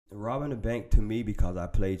robbing a bank to me, because I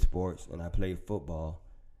played sports and I played football,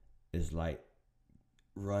 is like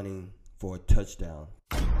running for a touchdown.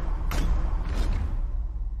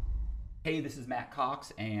 Hey, this is Matt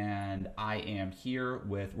Cox, and I am here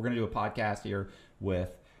we're going to do a podcast here with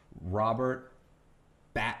Robert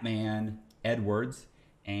Batman Edwards,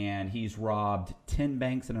 and he's robbed 10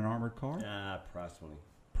 banks in an armored car.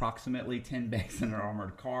 Approximately 10 banks in an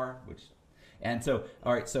armored car,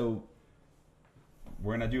 all right, so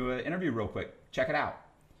we're going to do an interview real quick. Check it out.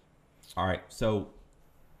 All right, so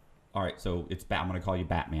it's I'm going to call you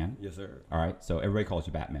Batman. Yes, sir. All right, so everybody calls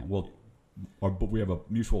you Batman. But we have a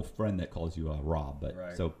mutual friend that calls you Rob, but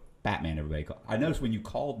right. So Batman, everybody. I noticed when you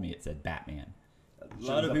called me, it said Batman. A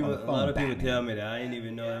lot of people tell me that. I didn't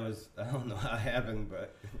even know that was. I don't know how it happened,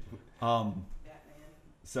 but.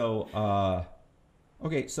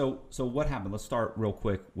 Okay. So what happened? Let's start real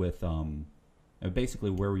quick with basically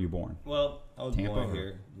where were you born? Well, I was Tampa, born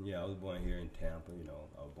here. Yeah, I was born here in Tampa. You know,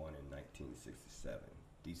 I was born in 1967,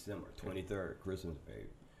 December 23rd, Christmas, baby.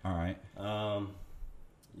 All right.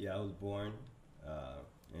 Yeah, I was born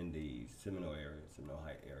in the Seminole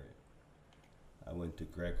Heights area. I went to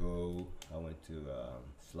Greco. I went to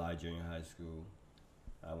Sly Junior High School.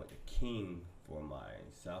 I went to King for my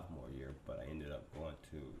sophomore year, but I ended up going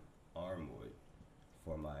to Armwood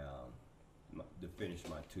for my to finish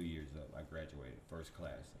my 2 years up. I graduated first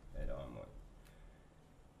class at Armwood.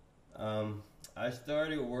 I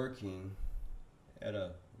started working at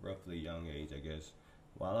a roughly young age, I guess.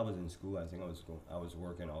 While I was in school, I think I was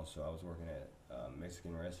working also. I was working at a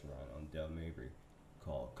Mexican restaurant on Del Mabry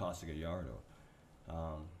called Casa Gallardo.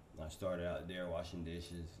 I started out there washing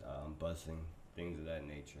dishes, bussing, things of that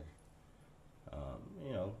nature.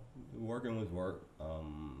 You know, working was work.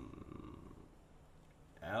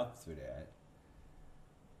 After that,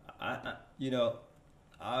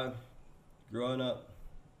 I growing up,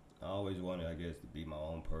 I always wanted, I guess, to be my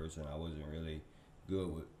own person. I wasn't really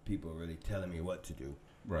good with people really telling me what to do.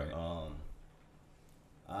 Right.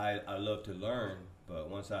 I love to learn, but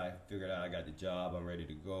once I figured out I got the job, I'm ready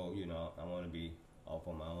to go. You know, I want to be off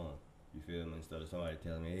on my own. You feel me? Instead of somebody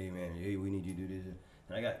telling me, "Hey man, we need you to do this,"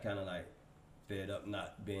 and I got kind of like fed up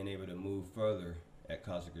not being able to move further at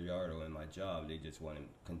Casa Gallardo in my job. They just wanted to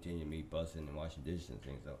continue me bussing and washing dishes and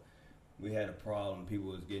things. So we had a problem.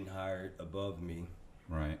 People was getting hired above me.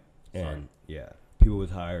 Right. And yeah, people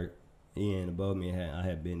was hired in above me. I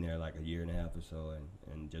had been there like a year and a half or so,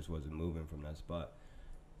 and just wasn't moving from that spot.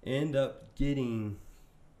 End up getting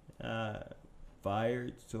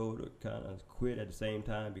fired, sort of, kind of quit at the same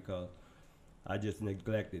time because I just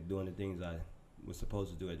neglected doing the things I was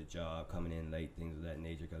supposed to do at the job, coming in late, things of that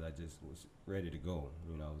nature, because I just was ready to go.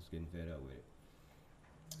 You know, I was getting fed up with it.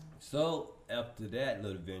 So after that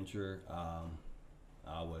little venture,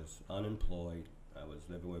 I was unemployed. I was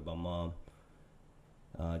living with my mom,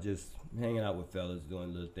 just hanging out with fellas,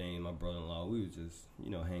 doing little things. My brother-in-law, we was just,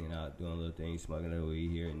 hanging out, doing little things, smoking a little weed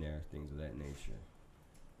here and there, things of that nature.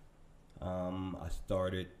 I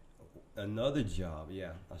started another job.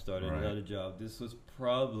 Yeah, I started another job. This was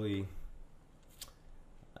probably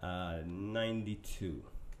 92.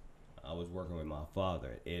 I was working with my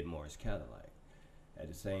father at Ed Morris Cadillac. At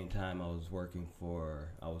the same time, I was working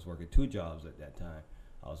two jobs at that time.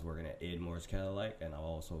 I was working at Ed Morris Cadillac, and I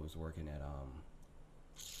also was working at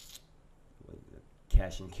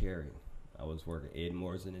Cash and Carry. I was working Ed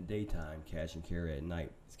Morris in the daytime, Cash and Carry at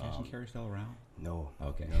night. Is Cash and Carry still around? No.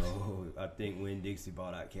 Okay. No, I think Winn-Dixie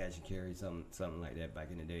bought out Cash and Carry, something like that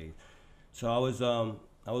back in the day. So I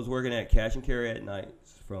was working at Cash and Carry at night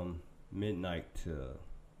from midnight to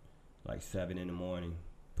like 7 in the morning,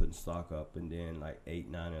 putting stock up, and then like 8,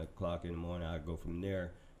 9 o'clock in the morning, I'd go from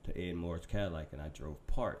there to Ed Morris Cadillac, and I drove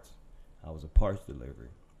parts. I was a parts delivery.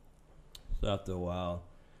 So after a while,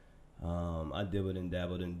 I dibbled and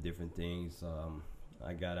dabbled in different things.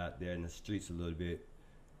 I got out there in the streets a little bit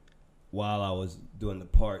while I was doing the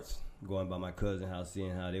parts, going by my cousin's house, seeing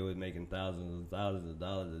how they was making thousands of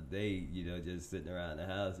dollars a day, just sitting around the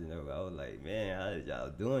house. I was like, man, how did y'all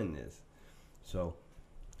doing this? So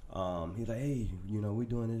he's like, hey, we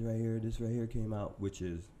doing this right here. This right here came out, which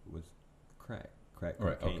was crack cocaine.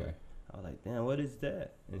 Right, okay. I was like, damn, what is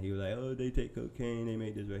that? And he was like, oh, they take cocaine, they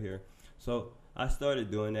make this right here. So I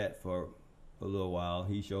started doing that for a little while.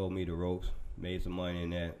 He showed me the ropes, made some money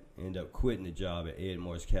in that, ended up quitting the job at Ed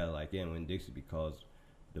Morris Cadillac and Winn-Dixie because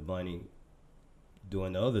the money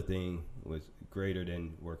doing the other thing was greater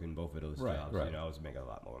than working both of those jobs. Right. I was making a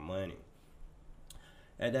lot more money.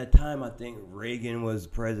 At that time, I think Reagan was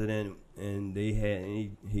president, and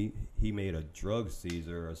he made a drug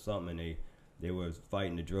seizure or something, and they were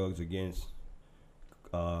fighting the drugs against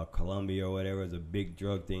Colombia or whatever. It was a big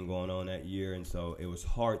drug thing going on that year, and so it was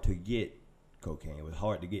hard to get cocaine. It was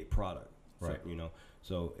hard to get product, Right. So, you know.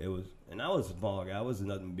 So it was, and I was a small guy. I wasn't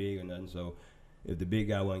nothing big or nothing. So if the big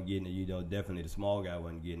guy wasn't getting it, you know, definitely the small guy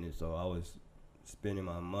wasn't getting it. So I was spending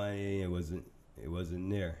my money. It wasn't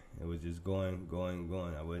there. It was just going.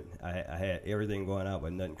 I had everything going out,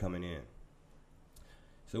 but nothing coming in.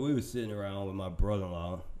 So we was sitting around with my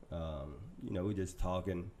brother-in-law. You know, we just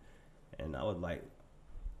talking, and I was like,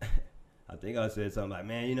 I think I said something like,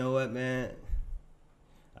 man, you know what, man?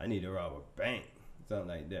 I need to rob a bank, something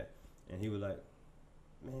like that. And he was like,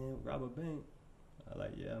 man, rob a bank? I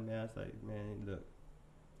like, yeah, man. I was like, man, look,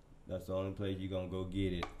 that's the only place you're gonna go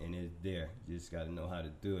get it, and it's there. You just gotta know how to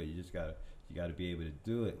do it. You gotta be able to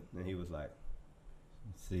do it. And he was like,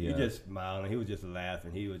 See, he just smiled, and he was just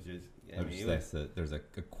laughing. He was just, there's a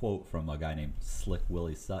quote from a guy named Slick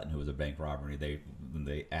Willie Sutton, who was a bank robber. And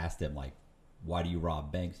they asked him, like, why do you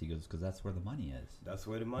rob banks? He goes, because that's where the money is. that's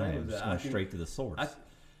where the money Right, was just at. going straight to the source.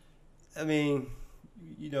 I mean,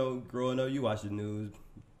 you know, growing up, you watch the news.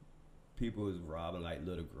 People was robbing like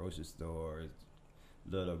little grocery stores,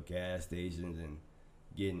 little gas stations, and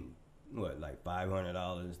getting like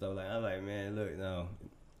 $500 and stuff like that. I'm like, man, look, no.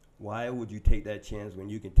 Why would you take that chance when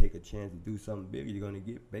you can take a chance to do something bigger? You're gonna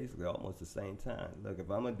get basically almost the same time. Look,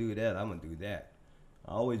 if I'm gonna do that, I'm gonna do that.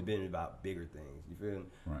 I always been about bigger things. You feel me?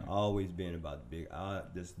 Right. I always been about big.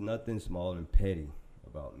 There's nothing small and petty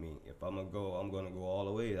about me. If I'm gonna go all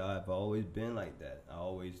the way. I've always been like that. I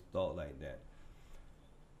always thought like that.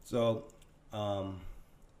 So,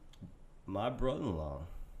 my brother-in-law,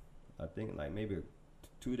 I think like maybe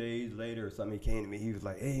 2 days later or something, he came to me. He was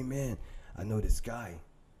like, "Hey man, I know this guy,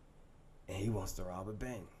 and he wants to rob a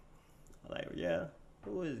bank." I'm like, "Yeah,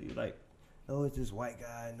 who is he?" Like, "Oh, it's this white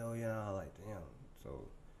guy." No, you know, I'm like, damn. So,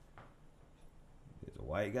 it's a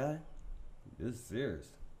white guy? This is serious.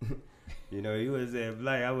 You know, he was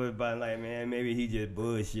like, I was about like, man, maybe he just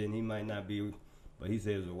bullshitting. He might not be, but he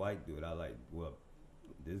said it was a white dude. I like, well,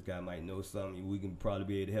 this guy might know something. We can probably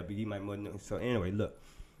be able to help you. He might know. So anyway, look,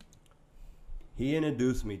 he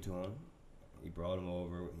introduced me to him. He brought him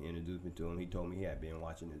over. He introduced me to him. He told me he had been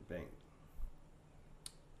watching his bank.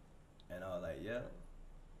 And I was like, yeah.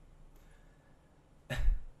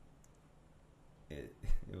 It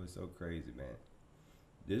was so crazy, man.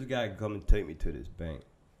 This guy can come and take me to this bank.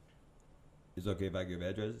 It's okay if I give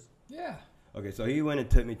addresses? Yeah. Okay, so he went and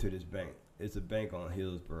took me to this bank. It's a bank on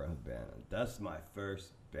Hillsborough, Havana. That's my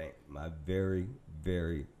first bank. My very,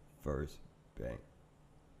 very first bank.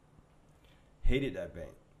 Hated that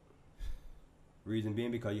bank. Reason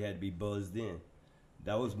being because you had to be buzzed in.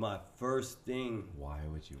 That was my first thing. Why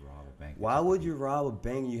would you rob a bank? Why would you rob a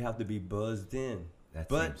bank and you have to be buzzed in? That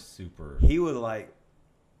But seems super. he was like,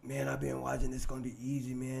 man, I've been watching. It's gonna be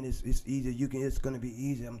easy, man. It's easy. It's gonna be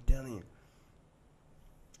easy. I'm telling you.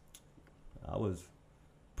 I was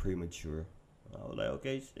premature. I was like,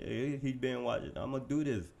 okay, shit, he's been watching. I'm gonna do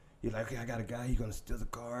this. He's like, okay, I got a guy. He's gonna steal the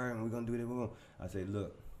car, and we're gonna do this. I say,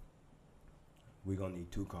 look, we're gonna need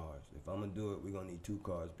 2 cars. If I'm gonna do it, we're gonna need 2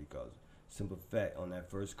 cars because simple fact, on that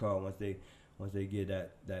first car, once they get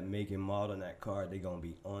that make and model in that car, they're gonna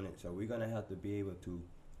be on it. So we're gonna have to be able to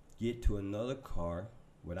get to another car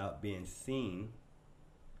without being seen.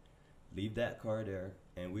 Leave that car there,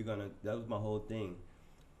 and that was my whole thing.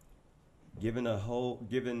 Making an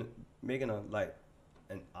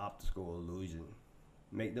optical illusion.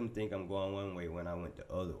 Make them think I'm going one way when I went the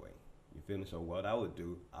other way. You feel me? So what I would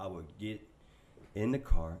do, I would get in the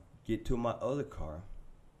car, get to my other car,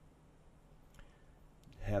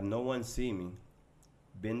 have no one see me,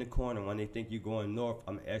 bend the corner. When they think you're going north,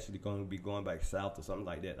 I'm actually going to be going back south or something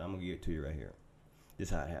like that. I'm going to get it to you right here. This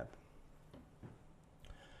is how it happened.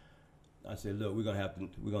 I said, look, we're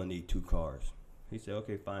gonna need 2 cars. He said,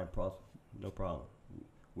 okay, fine, no problem.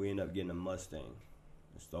 We ended up getting a Mustang,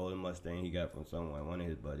 a stolen Mustang he got from someone. One of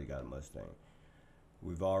his buddies got a Mustang.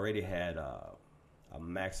 We've already had a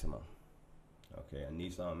Maxima, okay, a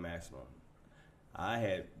Nissan Maxima. I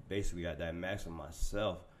had basically got that Maxima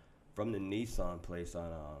myself from the Nissan place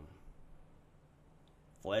on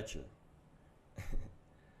Fletcher.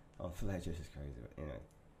 On Fletcher is crazy, but anyway.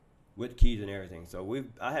 With keys and everything. So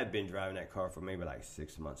I had been driving that car for maybe like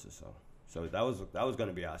 6 months or so. So that was going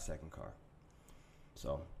to be our second car.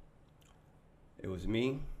 So it was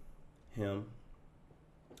me, him,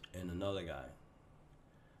 and another guy.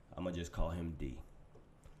 I'm going to just call him D.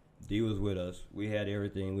 D was with us. We had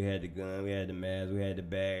everything. We had the gun. We had the mask. We had the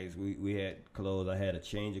bags. We had clothes. I had a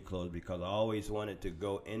change of clothes because I always wanted to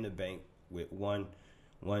go in the bank with one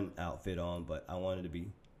outfit on, but I wanted to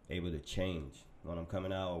be able to change. when I'm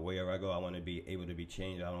coming out or wherever I go, I want to be able to be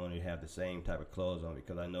changed. I don't want to have the same type of clothes on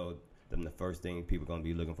because I know them the first thing people are going to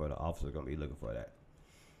be looking for, the officer going to be looking for that.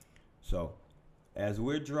 So as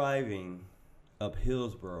we're driving up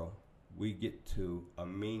Hillsboro, we get to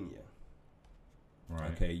Armenia.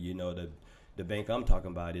 Right. Okay, you know, the bank I'm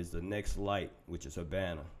talking about is the next light, which is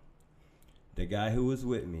Havana. The guy who was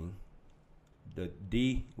with me, the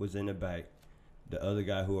D was in the back. The other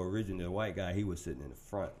guy who originally, the white guy, he was sitting in the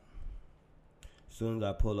front. As soon as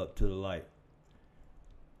I pull up to the light,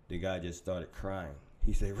 the guy just started crying.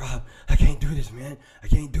 He said, Rob, I can't do this, man. I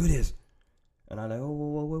can't do this. And I'm like, oh,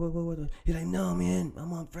 whoa. He's like, no, man,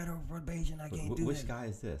 I'm on federal probation. I can't do Which that. guy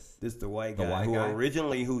is this? This the white The guy white who guy?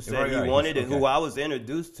 originally who said Right, he right, wanted it, okay. who I was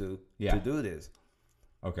introduced to Yeah. do this.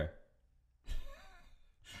 Okay.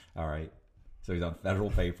 All right. So he's on federal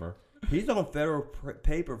paper. He's on federal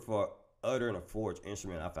paper for uttering a forged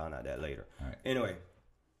instrument. I found out that later. All right. Anyway,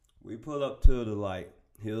 we pull up to the light.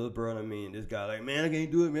 Hillsboro and me, and this guy like, man, I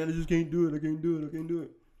can't do it, man. I just can't do it. I can't do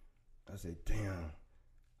it. I said, damn.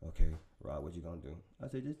 Okay, Rob, what you gonna do? I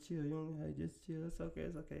said, just chill, hey, just chill. It's okay.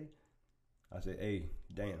 I said, hey,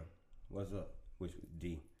 Dana, what's up? Which was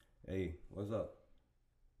D. Hey, what's up?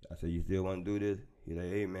 I said, you still want to do this? He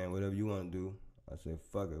like, hey, man, whatever you want to do. I said,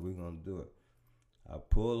 fuck it, we gonna do it. I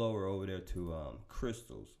pull over there to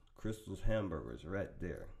Crystal's Hamburgers right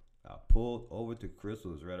there. I pulled over to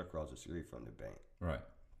Crystal's right across the street from the bank. Right.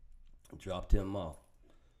 Dropped him off.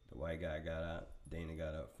 The white guy got out. Dana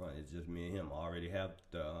got up front. It's just me and him. I already have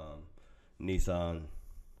the Nissan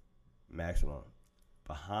Maxima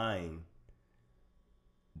behind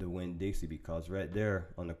the Winn-Dixie because right there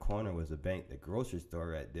on the corner was a bank. The grocery store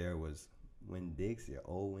right there was Winn-Dixie,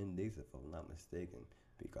 old Winn-Dixie, if I'm not mistaken,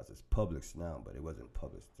 because it's Publix now, but it wasn't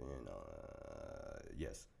Publix then.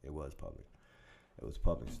 Yes, it was Publix. It was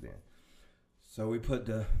Publix then. So we put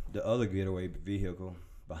the other getaway vehicle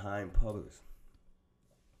behind Publix.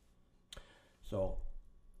 So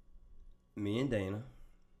me and Dana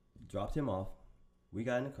dropped him off. We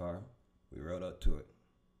got in the car. We rode up to it.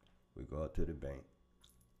 We go up to the bank.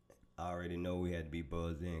 I already know we had to be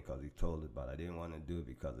buzzed in because he told us, but I didn't want to do it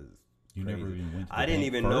because it's You crazy. never even went to the I didn't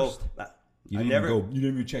bank even first? know. You I didn't never. even go. You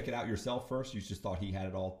didn't even check it out yourself first. You just thought he had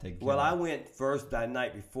it all taken care Well, of. I went first that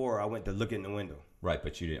night before. I went to look in the window. Right,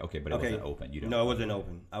 but you didn't. Okay, but it wasn't open. You don't. No, it wasn't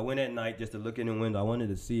open. I went at night just to look in the window. I wanted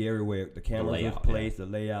to see everywhere the cameras was layout, placed, the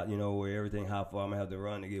layout, you know, where everything, how far I'm gonna have to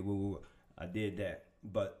run to get woo. I did that,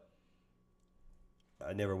 but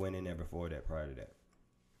I never went in there before that. Prior to that,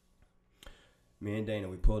 me and Dana,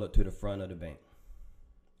 we pulled up to the front of the bank.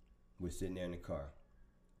 We're sitting there in the car.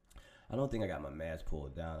 I don't think I got my mask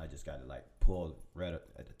pulled down. I just got it like pulled right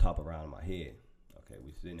at the top around my head. Okay,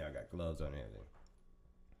 we sitting there. I got gloves on and everything.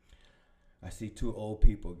 I see two old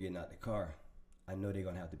people getting out the car. I know they're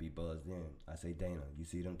going to have to be buzzed in. I say, Dana, you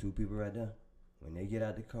see them two people right there? When they get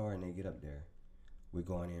out the car and they get up there, we're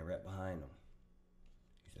going in right behind them.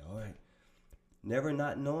 He said, all right. Never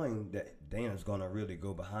not knowing that Dana's going to really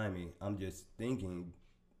go behind me. I'm just thinking,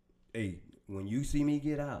 hey, when you see me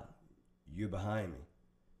get out, you're behind me.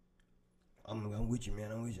 I'm with you,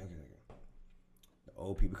 man. I'm with you. Okay. The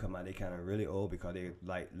old people come out. They kind of really old because they're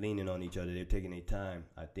like leaning on each other. They're taking their time.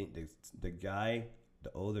 I think the guy,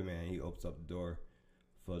 the older man, he opens up the door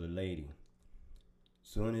for the lady.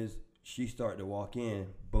 Soon as she started to walk in,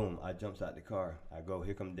 boom, I jumps out the car. I go,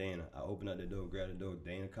 here come Dana. I open up the door, grab the door.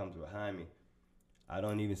 Dana comes behind me. I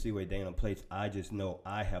don't even see where Dana plays. I just know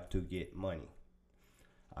I have to get money.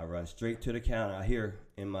 I run straight to the counter. I hear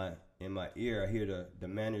in my ear, I hear the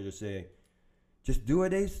manager say, just do what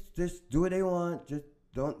they want. Just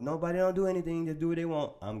nobody don't do anything. Just do what they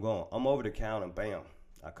want. I'm going. I'm over the counter. Bam.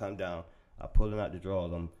 I come down. I pull it out the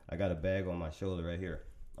drawers. I got a bag on my shoulder right here.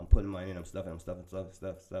 I'm putting mine in. I'm stuffing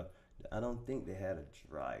stuff. I don't think they had a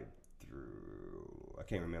drive-through. I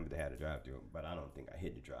can't remember if they had a drive-through, but I don't think I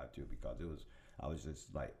hit the drive-through because I was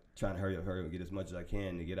just like trying to hurry up, get as much as I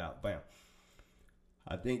can to get out. Bam.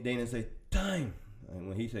 I think Dana say time. And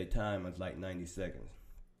when he say time, it's like 90 seconds.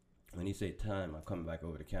 When he say time, I come back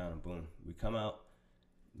over the counter. Boom. We come out.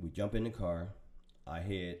 We jump in the car. I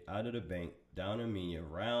head out of the bank, down Armenia,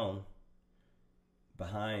 round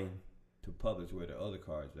behind to Publix where the other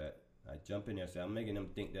car's at. I jump in there. So I'm making them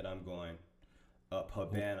think that I'm going up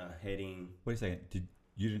Havana, heading. Wait a second. Did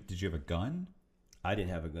you have a gun? I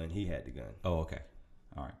didn't have a gun. He had the gun. Oh, okay.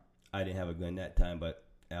 All right. I didn't have a gun that time, but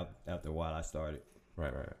after a while, I started.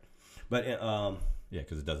 Right. But yeah,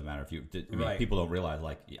 because it doesn't matter if you. Right. People don't realize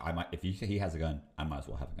like I might. If he has a gun, I might as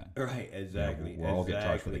well have a gun. Right. Exactly. We'll all get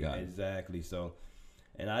charged for the gun. Exactly. So,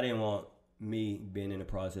 and I didn't want me being in the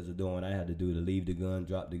process of doing what I had to do to leave the gun,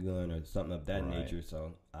 drop the gun, or something of that nature.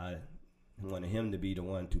 So I wanted him to be the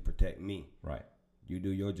one to protect me. Right. You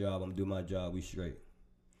do your job, I'm do my job. We straight.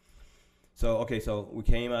 So we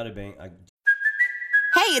came out of the bank.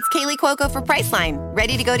 Hey, it's Kaylee Cuoco for Priceline.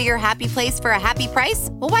 Ready to go to your happy place for a happy price?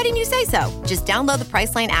 Well, why didn't you say so? Just download the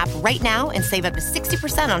Priceline app right now and save up to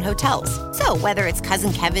 60% on hotels. So whether it's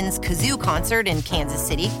Cousin Kevin's Kazoo Concert in Kansas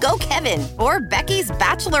City, go Kevin, or Becky's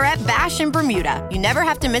Bachelorette Bash in Bermuda, you never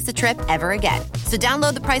have to miss a trip ever again. So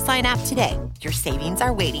download the Priceline app today. Your savings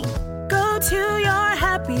are waiting. Go to your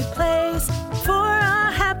happy place for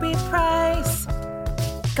a happy price.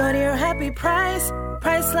 Go to your happy price,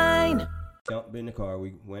 Priceline. Jumped in the car.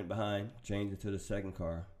 We went behind, changed it to the second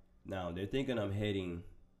car. Now, they're thinking I'm heading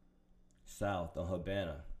south on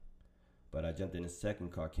Havana. But I jumped in the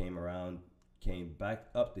second car, came back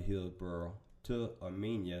up to Hillsborough to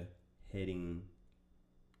Armenia, heading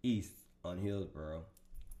east on Hillsborough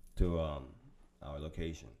to our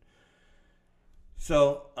location.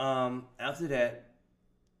 So, after that,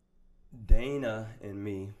 Dana and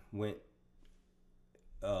me went...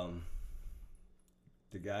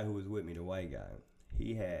 the guy who was with me, the white guy,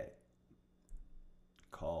 he had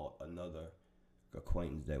called another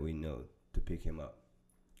acquaintance that we know to pick him up.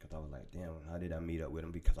 Because I was like, damn, how did I meet up with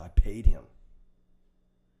him? Because I paid him.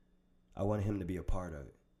 I wanted him to be a part of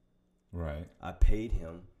it. Right. I paid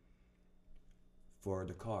him for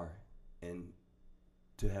the car. And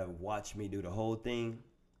to have watched me do the whole thing,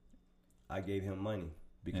 I gave him money.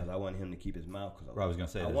 Because I wanted him to keep his mouth closed. I was going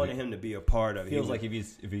to say, I wanted him to be a part of it. Feels like if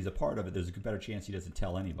he's a part of it, there's a better chance he doesn't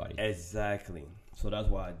tell anybody. Exactly. So that's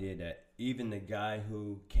why I did that. Even the guy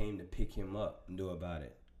who came to pick him up knew about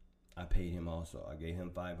it. I paid him also. I gave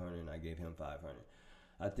him $500 and I gave him $500.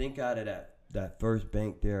 I think out of that first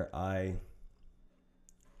bank there, I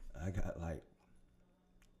got like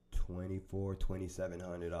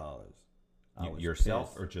 $2,700. Yourself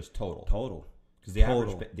pissed. or just total? Total. Because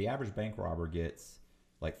the average bank robber gets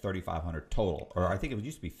like $3,500 total, or I think it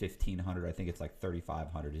used to be $1,500. I think it's like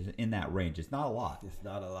 $3,500. It's in that range. It's not a lot. It's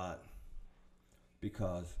not a lot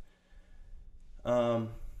because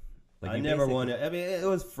Like I never wanted. I mean, it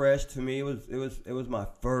was fresh to me. It was my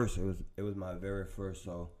first. It was my very first.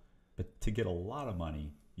 So, but to get a lot of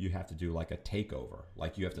money, you have to do like a takeover.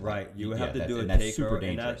 Like you have to right. You have to do a that's takeover, super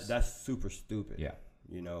dangerous. and that's super stupid. Yeah.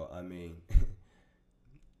 You know, I mean,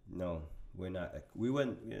 no, we're not. We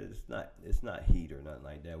wouldn't. It's not Heat or nothing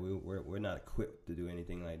like that. We're not equipped to do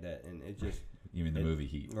anything like that, and it just. You mean the movie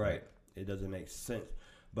Heat? Right. It doesn't make sense.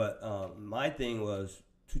 But my thing was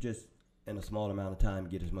to just in a small amount of time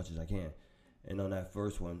get as much as I can. And on that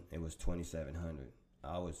first one, it was $2,700.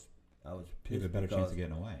 I was pissed. You have a better chance of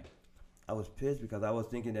getting away. I was pissed because I was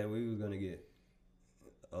thinking that we were going to get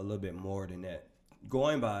a little bit more than that.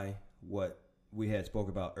 Going by what we had spoke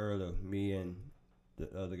about earlier, me and the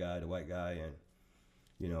other guy, the white guy, and,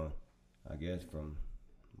 you know, I guess from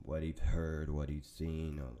what he's heard, what he's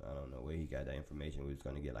seen, or I don't know where he got that information. We was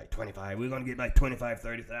going to get like 25. We were going to get like 25,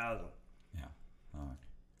 30,000. Yeah. All right.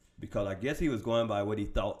 Because I guess he was going by what he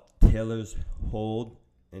thought tellers hold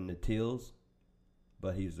in the tills,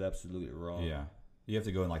 but he's absolutely wrong. Yeah. You have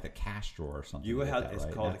to go in like the cash drawer or something. You would have. It's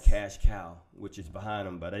right? called a cash cow, which is behind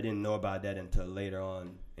him. But I didn't know about that until later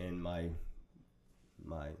on in my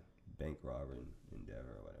bank robbery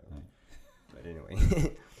endeavor or whatever. Right. But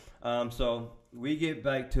anyway, so we get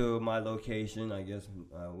back to my location. I guess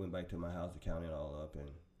I went back to my house to count it all up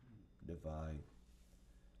and divide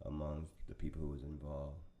amongst the people who was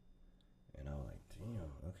involved. And I was like,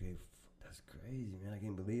 damn, okay, that's crazy, man. I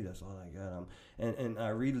can't believe that's all I got. And I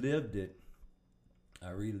relived it.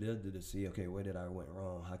 To see, okay, where did I went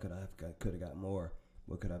wrong? How could I have got more?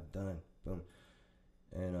 What could I have done? Boom.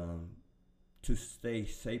 And to stay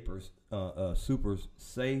super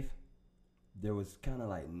safe, there was kind of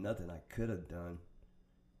like nothing I could have done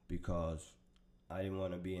because I didn't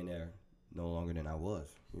want to be in there no longer than I was,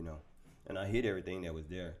 you know. And I hid everything that was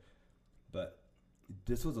there. But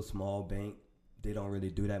this was a small bank. They don't really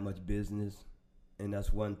do that much business. And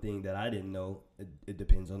that's one thing that I didn't know. It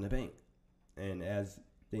depends on the bank. And as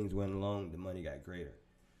things went along, the money got greater.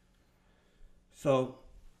 So,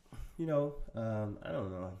 you know, I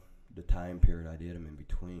don't know the time period I did them in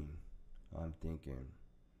between. I'm thinking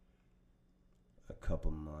a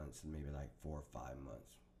couple months, maybe like 4 or 5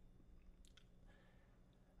 months.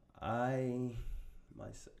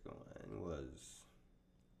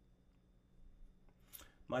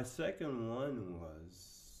 My second one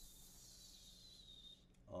was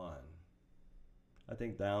on, I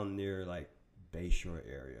think down near like Bayshore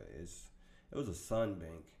area. It was a Sun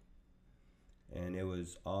Bank, and it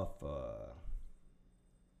was off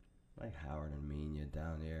like Howard and Armenia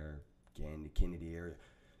down there, Kennedy area.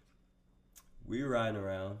 we were riding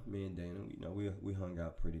around, me and Dana. You know, we hung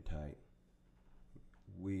out pretty tight.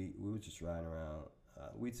 We were just riding around.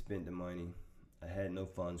 We'd spent the money. I had no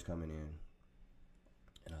funds coming in,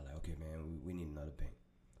 and I was like, okay, man, we need another bank.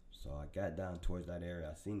 So I got down towards that area.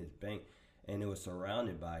 I seen this bank, and it was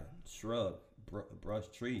surrounded by shrub, brush,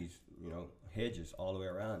 trees, you know, hedges all the way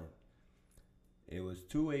around it. It was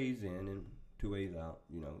 2 ways in and 2 ways out.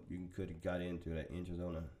 You know, you could have got into that entrance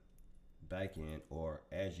on the back end, or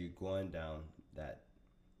as you're going down that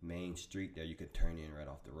main street there, you could turn in right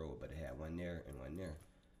off the road. But it had one there and one there.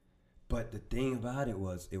 But the thing about it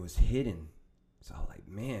was hidden. So I was like,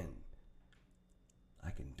 man, I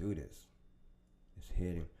can do this. It's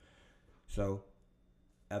hidden. So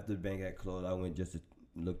after the bank had closed, I went just to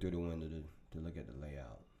look through the window to look at the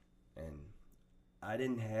layout. And I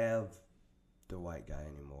didn't have the white guy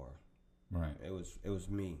anymore. Right. It was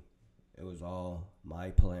me. It was all my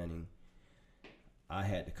planning. I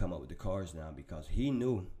had to come up with the cars now because he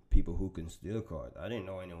knew people who can steal cars. I didn't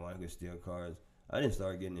know anyone who could steal cars. I didn't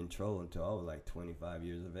start getting in trouble until I was like 25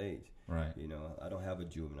 years of age. Right. You know, I don't have a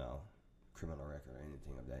juvenile criminal record or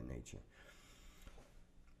anything of that nature.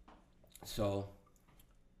 So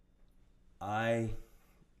I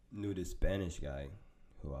knew this Spanish guy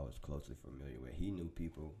who I was closely familiar with. He knew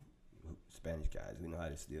people, Spanish guys who know how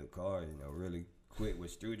to steal cars, you know, really quick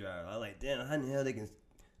with screwdrivers. I was like, damn, how in the hell they can,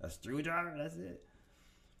 a screwdriver? That's it?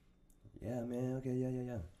 Yeah, man, okay,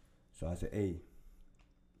 yeah. So I said, hey,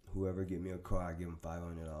 whoever get me a car, I give him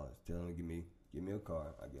 $500. Tell him to give me a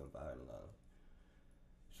car, I give him $500.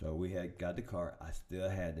 So we had got the car. I still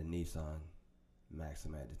had the Nissan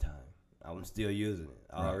Maxima at the time. I was still using it.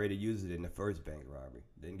 I already used it in the first bank robbery.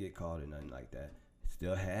 Didn't get caught or nothing like that.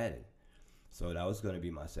 Still had it. So that was going to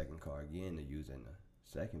be my second car again to use in the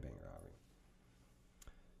second bank robbery.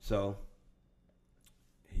 So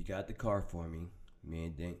he got the car for me. Me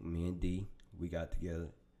and D, we got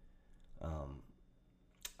together.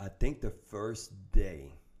 I think the first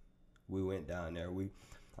day we went down there,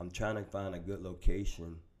 I'm trying to find a good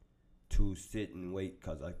location to sit and wait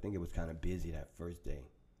because I think it was kind of busy that first day.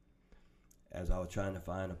 As I was trying to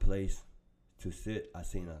find a place to sit, I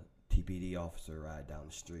seen a TPD officer ride down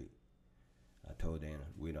the street. I told Dana,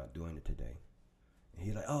 we're not doing it today. And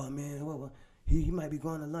he's like, oh man, what? He might be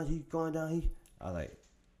going to lunch. He's going down. I like,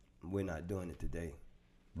 we're not doing it today.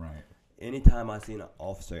 Right. Anytime I seen an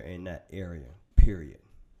officer in that area, period,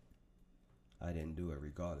 I didn't do it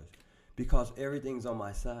regardless. Because everything's on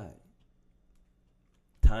my side.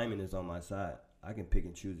 Timing is on my side. I can pick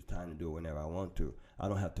and choose the time to do it whenever I want to. I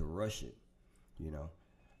don't have to rush it. You know,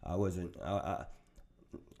 I'll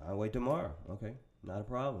wait tomorrow. Okay, not a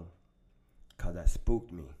problem. Because that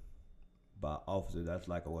spooked me. By officer, that's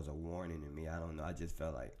like it was a warning to me. I don't know. I just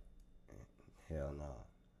felt like, hell no.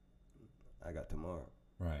 I got tomorrow.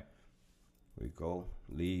 Right. We go,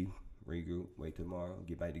 leave, regroup, wait tomorrow,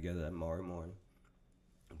 get back together that tomorrow morning,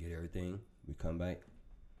 get everything. We come back.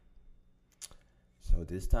 So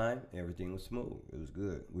this time, everything was smooth. It was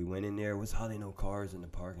good. We went in there. Was hardly no cars in the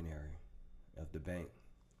parking area of the bank.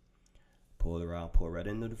 Pulled around, pulled right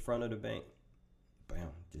into the front of the bank. Bam,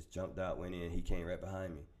 just jumped out, went in. He came right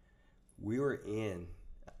behind me. We were in.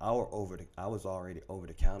 I was already over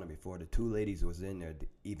the counter before the two ladies was in there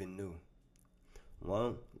even knew.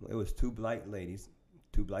 One, it was two black ladies,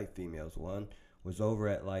 two black females. One was over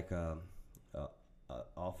at like a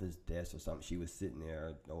office desk or something. She was sitting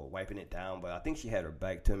there or wiping it down, but I think she had her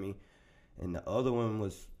back to me. And the other one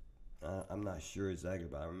was, I'm not sure exactly,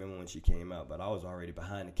 but I remember when she came out, but I was already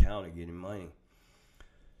behind the counter getting money.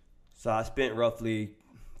 So I spent roughly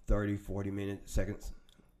 30, 40 seconds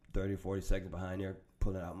behind there,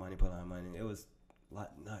 pulling out money. It was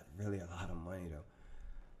not really a lot of money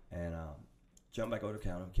though. And jumped back over the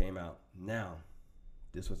counter, came out. Now,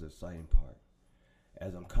 this was the exciting part.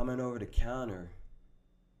 As I'm coming over the counter,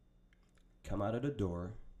 come out of the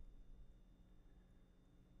door,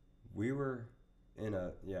 we were in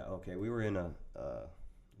a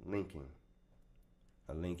Lincoln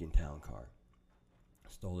Town car.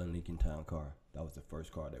 Stolen Lincoln Town car. That was the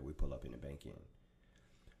first car that we pull up in the bank in.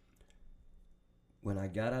 When I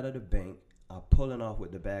got out of the bank, I'm pulling off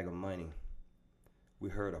with the bag of money. We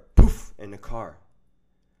heard a poof in the car.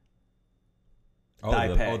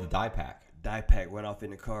 The die pack. Die pack went off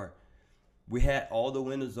in the car. We had all the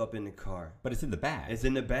windows up in the car. But it's in the bag. It's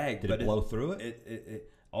in the bag. Did it blow through it?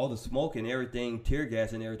 It all the smoke and everything, tear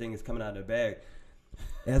gas and everything is coming out of the bag.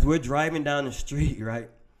 As we're driving down the street, right?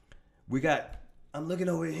 I'm looking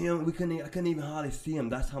over at him. I couldn't even hardly see him.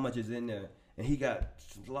 That's how much is in there. And he got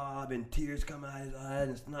slob and tears coming out of his eyes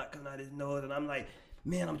and snot coming out of his nose. And I'm like,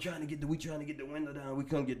 Man, we trying to get the window down. We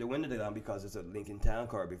couldn't get the window down because it's a Lincoln Town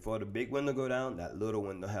Car. Before the big window go down, that little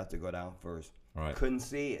window has to go down first. Right. Couldn't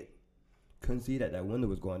see it. Couldn't see that window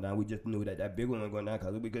was going down. We just knew that big one was going down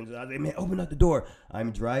because we couldn't. I said, man, open up the door.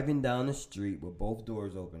 I'm driving down the street with both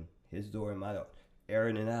doors open. His door and my door.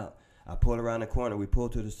 Airing it out. I pull around the corner. We pull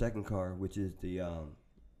to the second car, which is the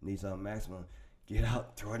Nissan Maxima. Get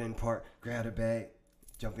out, throw it in park, grab the bag,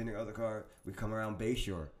 jump in the other car. We come around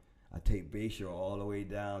Bayshore. I take Bayshore all the way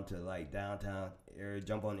down to like downtown area,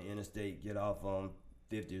 jump on the interstate, get off on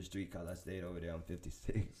 50th Street because I stayed over there on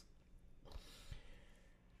 56.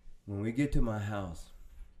 When we get to my house,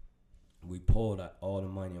 we pulled all the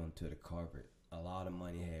money onto the carpet. A lot of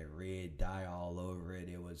money had red dye all over it.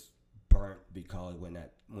 It was burnt because when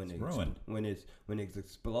it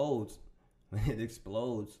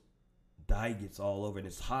explodes, dye gets all over it.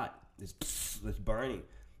 It's hot. It's burning.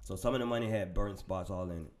 So some of the money had burnt spots all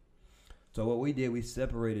in it. So what we did, we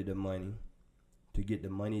separated the money to get the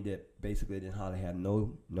money that basically didn't hardly have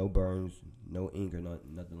no burns, no ink or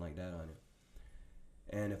nothing like that on it.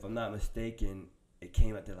 And if I'm not mistaken, it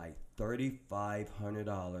came out to like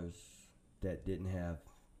 $3,500 that didn't have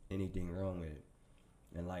anything wrong with it,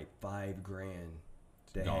 and like $5,000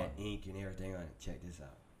 that had ink and everything on it. Check this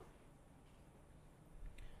out.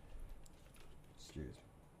 Excuse me.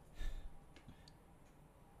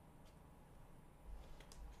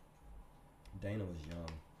 Dana was young.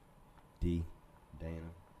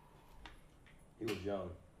 Dana. He was young.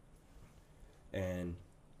 And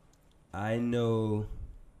I know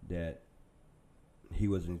that he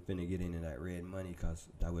wasn't finna get into that red money because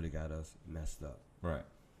that would have got us messed up. Right.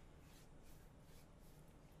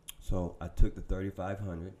 So I took the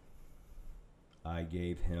 $3,500. I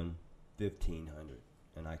gave him $1,500,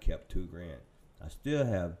 and I kept $2,000. I still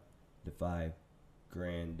have the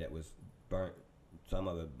 $5,000 that was burnt. Some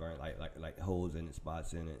of it burnt like holes in it,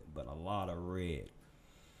 spots in it, but a lot of red.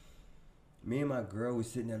 Me and my girl was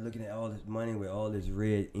sitting there looking at all this money with all this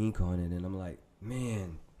red ink on it, and I'm like,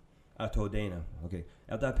 man. I told Dana, okay,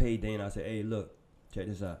 after I paid Dana, I said, hey, look, check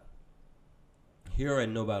this out. Here at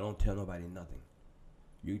nobody, don't tell nobody nothing.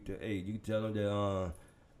 You tell them that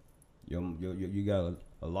you got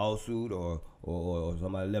a lawsuit or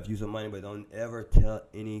somebody left you some money, but don't ever tell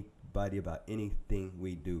anybody about anything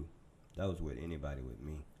we do. That was with anybody with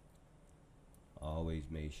me. I always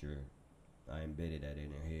made sure I embedded that in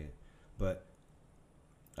their head. But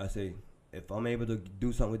I say, if I'm able to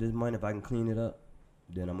do something with this money, if I can clean it up,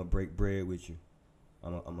 then I'm gonna break bread with you.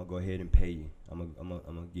 I'm gonna go ahead and pay you. I'm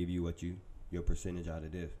gonna give you your percentage out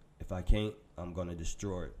of this. If I can't, I'm gonna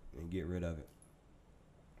destroy it and get rid of it.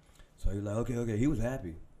 So he's like, okay. He was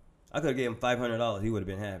happy. I could have gave him $500. He would have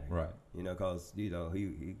been happy, right? Cause he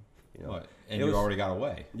What? And you already got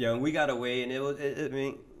away. Yeah, and we got away, and I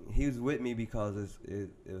mean, he was with me because it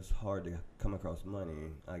was hard to come across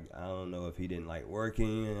money. I don't know if he didn't like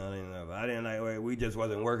working. I didn't know if I didn't like working. We just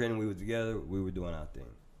wasn't working. We were together. We were doing our thing.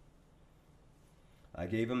 I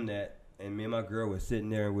gave him that, and me and my girl were sitting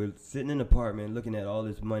there. And we're sitting in the apartment looking at all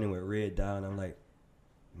this money with red dye, and I'm like,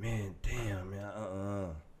 man, damn,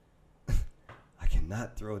 man, I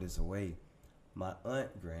cannot throw this away. My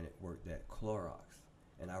aunt, granted, worked at Clorox,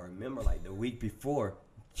 and I remember like the week before,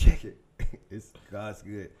 check it. It's God's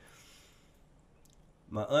good.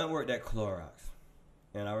 My aunt worked at Clorox,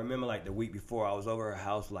 and I remember like the week before I was over her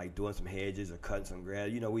house like doing some hedges or cutting some grass.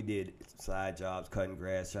 We did side jobs, cutting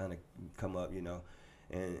grass, trying to come up,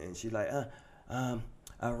 and she's like,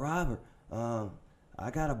 Robert, I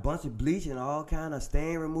got a bunch of bleach and all kind of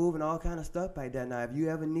stain removal and all kind of stuff like that. Now, if you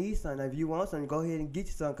ever need something, if you want something, go ahead and get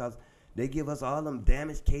you something because they give us all them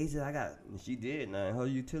damaged cases. And she did. Now, in her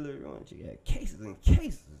utility room, she had cases and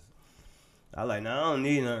cases. I like, no, I don't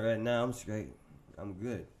need nothing right now. I'm straight. I'm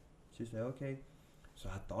good. She said, okay. So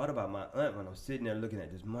I thought about my aunt when I was sitting there looking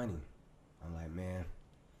at this money. I'm like, man,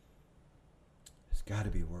 it's got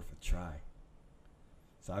to be worth a try.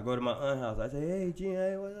 So I go to my aunt's house. I say, hey, Jean,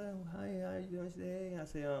 hey, what's up? How you doing? She say, hey. I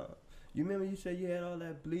say, you remember you said you had all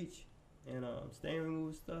that bleach and stain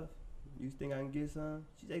removal stuff? You think I can get some?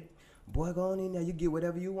 She said, boy, go on in there. You get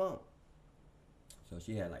whatever you want. So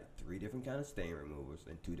she had like 3 different kind of stain removers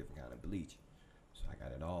and 2 different kind of bleach. So I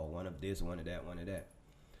got it all. One of this, one of that, one of that.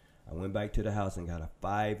 I went back to the house and got a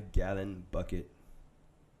 5-gallon bucket,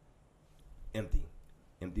 empty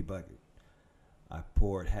bucket. I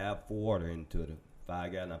poured half water into the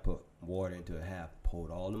 5-gallon. I put water into a half,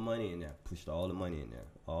 poured all the money in there, pushed all the money in there,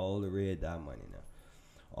 all the red dye money in there.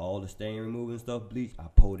 All the stain removing stuff, bleach, I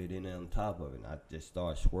poured it in there on top of it, and I just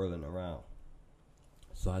started swirling around.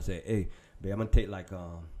 So I said, hey, babe, I'm going to take like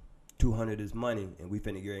 $200 of this money, and we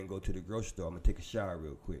finna get ready and go to the grocery store. I'm going to take a shower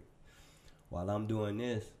real quick. While I'm doing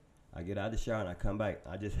this, I get out of the shower and I come back.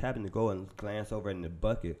 I just happen to go and glance over in the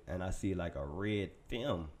bucket, and I see like a red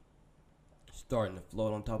film starting to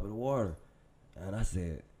float on top of the water. And I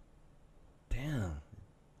said, damn,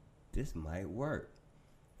 this might work.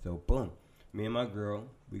 So boom, me and my girl,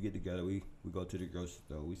 we get together. We go to the grocery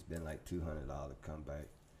store. We spend like $200 to come back.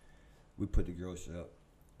 We put the grocery up.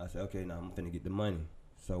 I said, okay, now I'm finna get the money.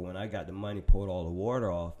 So when I got the money, pulled all the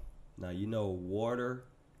water off. Now, you know, water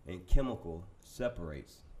and chemical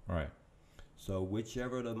separates. Right. So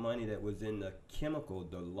whichever the money that was in the chemical,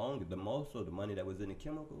 the most of the money that was in the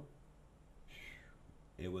chemical,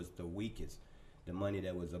 it was the weakest. The money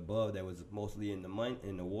that was above, that was mostly in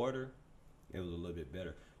the water, it was a little bit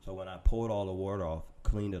better. So when I pulled all the water off,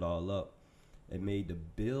 cleaned it all up, it made the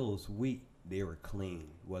bills weak. They were clean.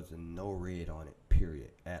 Wasn't no red on it, period,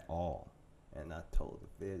 at all. And I told the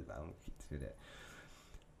feds, I don't get to that.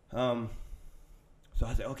 So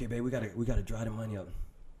I said, okay, babe, we gotta dry the money up.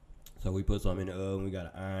 So we put some in the oven. We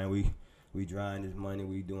got to iron. We drying this money.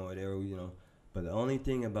 We doing whatever, you know. But the only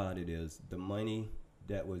thing about it is the money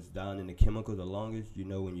that was down in the chemical the longest, you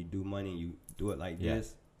know, when you do money and you do it like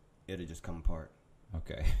this, it'll just come apart.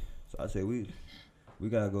 Okay. So I said, we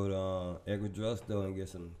got to go to Edgar Drugstore and get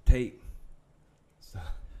some tape. So,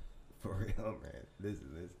 for real, man.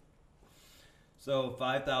 Listen. So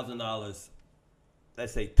 $5,000,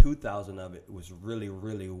 let's say 2,000 of it was really,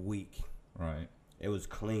 really weak. Right. It was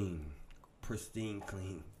clean, pristine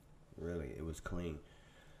clean. Really, it was clean.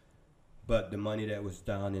 But the money that was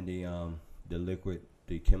down in the liquid,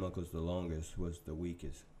 the chemicals, the longest was the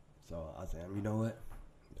weakest. So I said, you know what?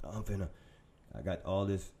 I got all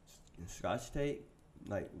this Scotch tape,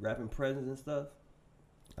 like wrapping presents and stuff.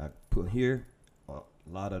 I put here a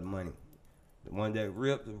lot of the money. The one that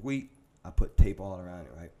ripped was weak, I put tape all around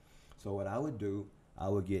it, right? So what I would do, I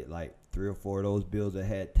would get like 3 or 4 of those bills that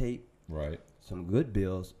had tape. Right. Some good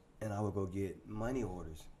bills, and I would go get money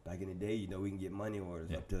orders. Back in the day, you know, we can get money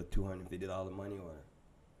orders up to $250 money order.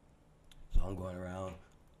 So I'm going around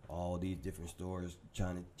all these different stores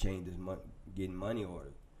trying to change this getting money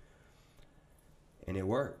orders. And it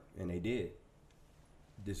worked, and they did.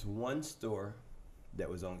 This one store that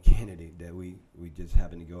was on Kennedy that we just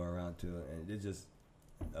happened to go around to, and it's just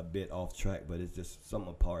a bit off track, but it's just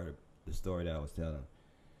some part of the story that I was telling.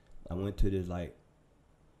 I went to this like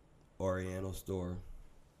Oriental store,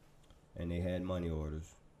 and they had money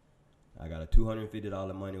orders. I got a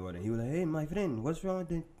 $250 money order. He was like, "Hey, my friend, what's wrong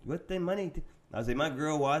with what's that money?" I said, "My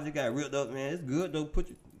girl, why it got ripped up, man? It's good though. Put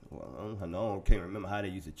you." Well, I can't remember how they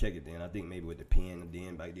used to check it then. I think maybe with the pen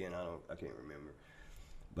then back then. I can't remember.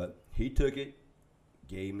 But he took it,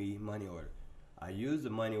 gave me money order. I used the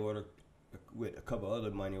money order with a couple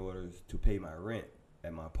other money orders to pay my rent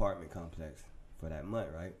at my apartment complex for that month,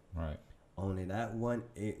 right? Right. Only that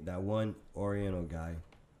one Oriental guy,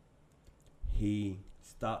 he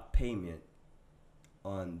stopped payment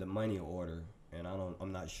on the money order, and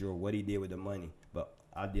I'm not sure what he did with the money, but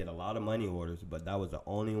I did a lot of money orders, but that was the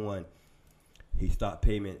only one he stopped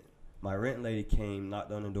payment. My rent lady came,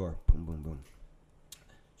 knocked on the door, boom, boom, boom.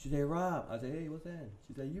 She said, "Rob," I said, "Hey, what's that?"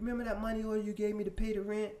 She said, "You remember that money order you gave me to pay the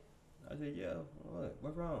rent?" I said, "Yeah,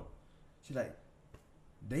 what's wrong?" She's like,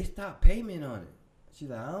 "They stopped payment on it." She's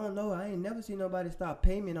like, "I don't know. I ain't never seen nobody stop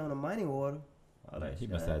payment on a money order." Like, he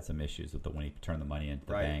must have had some issues with when he turned the money into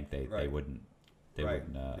the bank. They wouldn't take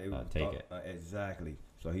it. Exactly.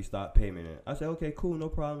 So he stopped payment. I said, "Okay, cool, no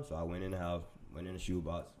problem." So I went in the house, went in the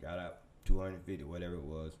shoebox, got out $250, whatever it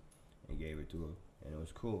was, and gave it to her, and it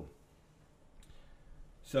was cool.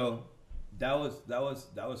 So that was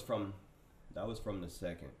from the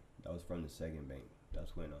second bank.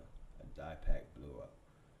 That's when a die pack blew up.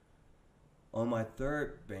 On my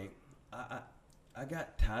third bank, I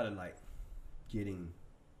got tired of like getting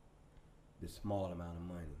the small amount of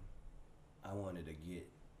money. I wanted to get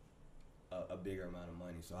a bigger amount of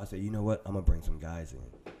money. So I said, you know what? I'm going to bring some guys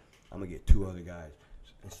in. I'm going to get 2 other guys.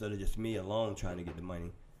 Instead of just me alone trying to get the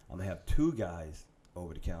money, I'm going to have 2 guys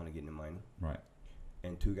over the counter getting the money. Right.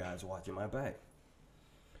 And 2 guys watching my back.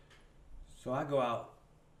 So I go out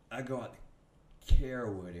the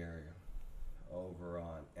Carewood area over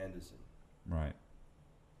on Anderson. Right.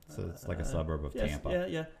 So it's like a suburb of Tampa.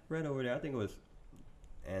 Yeah, right over there. I think it was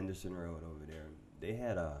Anderson Road over there. They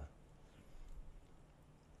had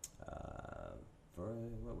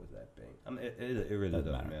what was that bank? I mean, it really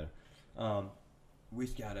doesn't matter. We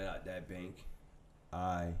scouted out that bank.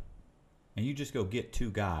 And you just go get 2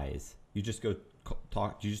 guys. You just go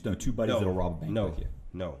talk. You just know 2 buddies that'll rob a bank with you.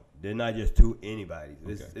 No, they're not just 2 anybody.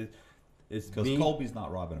 Okay. It's because Colby's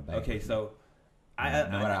not robbing a bank. Okay, so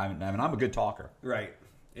I'm a good talker. Right.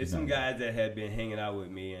 It's some guys that had been hanging out with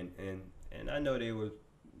me, and and I know they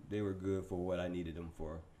were good for what I needed them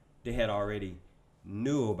for. They had already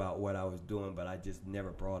knew about what I was doing, but I just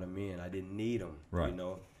never brought them in. I didn't need them, right. you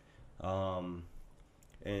know.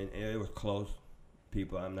 And it was close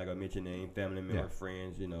people. I'm not gonna mention names, family member,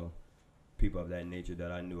 friends, you know, people of that nature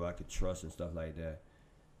that I knew I could trust and stuff like that.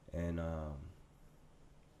 And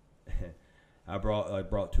I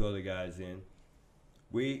brought 2 other guys in.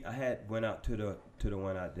 I had went out to the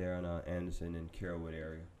one out there in Anderson and Carrollwood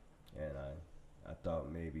area, and I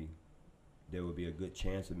thought maybe there would be a good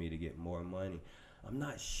chance of me to get more money. I'm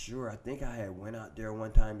not sure. I think I had went out there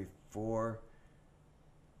one time before,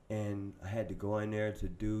 and I had to go in there to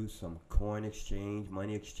do some coin exchange,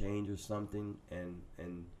 money exchange or something, and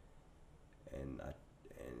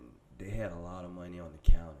they had a lot of money on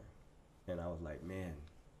the counter, and I was like, man,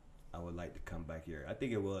 I would like to come back here. I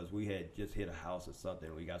think it was we had just hit a house or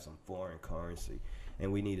something. We got some foreign currency,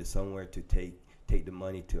 and we needed somewhere to take the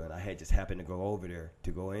money to, and I had just happened to go over there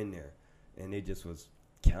to go in there, and they just was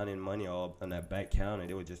counting money all on that back counter.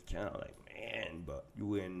 They would just count like, man, but you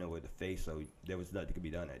wouldn't know where to face, so there was nothing could be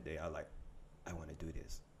done that day. I want to do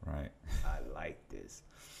this. Right. I like this.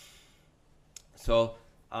 So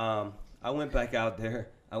I went back out there.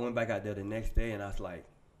 The next day, and I was like,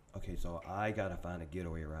 okay, so I got to find a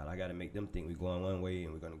getaway route. I got to make them think we're going one way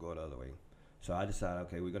and we're going to go the other way. So I decided,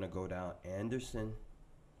 okay, we're going to go down Anderson.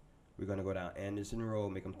 We're going to go down Anderson Road,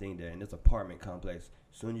 make them think that in this apartment complex.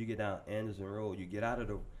 Soon as you get down Anderson Road, you get out of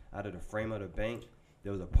the frame of the bank,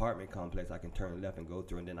 there was an apartment complex I can turn left and go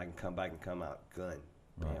through, and then I can come back and come out gun.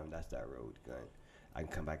 Right. Damn, that's that road, gun. I can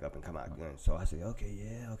come back up and come out gun. So I said, okay,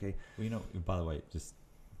 yeah, okay. Well, you know, by the way, just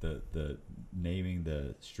the naming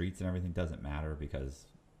the streets and everything doesn't matter because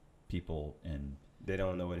people in they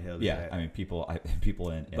don't know what the hell they're at. I mean people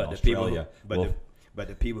in but Australia but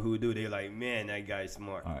the people who do, they're like, man, that guy's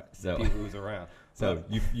smart. All right, so people who's around. So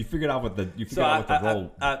you figured out what the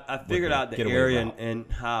role. I figured out the area and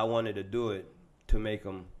how I wanted to do it to make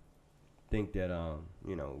them think that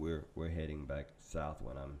you know, we're heading back south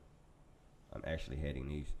when I'm actually heading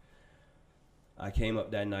east. I came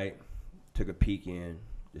up that night, took a peek in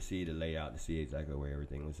to see the layout, to see exactly where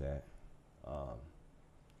everything was at.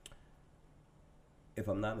 If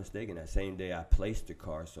I'm not mistaken, that same day I placed the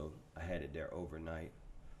car, so I had it there overnight.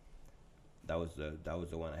 That was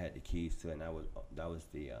the one I had the keys to, and that was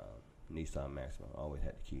the Nissan Maxima. I always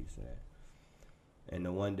had the keys to that. And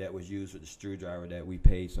the one that was used with the screwdriver that we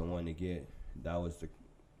paid someone to get, that was the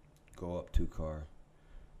go up 2 car.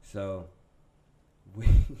 So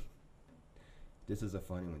this is a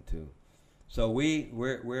funny one too. So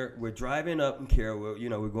we're driving up in Carrollwood. You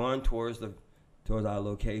know, we're going towards our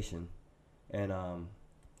location. And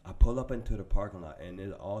I pull up into the parking lot, and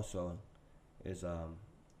it also is a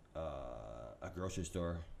grocery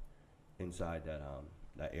store inside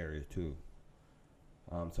that area too.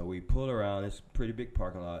 So we pull around. It's a pretty big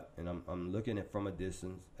parking lot, and I'm looking at from a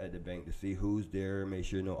distance at the bank to see who's there, make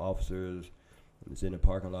sure no officers is in the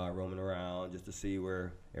parking lot roaming around, just to see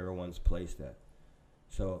where everyone's placed at.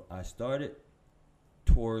 So I started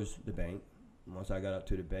towards the bank. Once I got up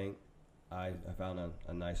to the bank, I found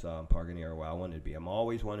a nice parking area where I wanted to be. I'm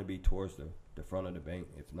always want to be towards the front of the bank,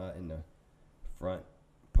 if not in the front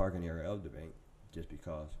parking area of the bank, just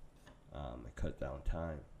because it cuts down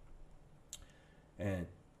time. And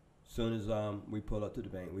as soon as we pull up to the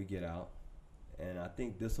bank, we get out, and I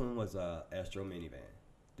think this one was a Astro minivan.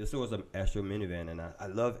 This was an Astro minivan, and I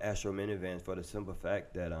love Astro minivans for the simple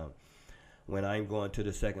fact that when I'm going to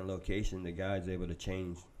the second location, the guy's able to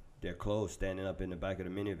change their clothes standing up in the back of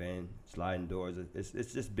the minivan, sliding doors.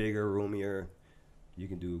 It's just bigger, roomier. You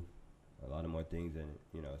can do a lot of more things in it,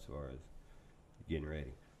 you know, as far as getting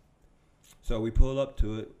ready. So we pull up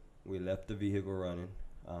to it. We left the vehicle running.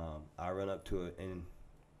 I run up to it, and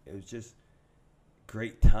it was just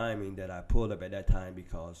great timing that I pulled up at that time,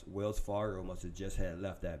 because Wells Fargo must have just had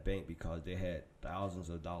left that bank, because they had thousands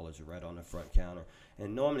of dollars right on the front counter.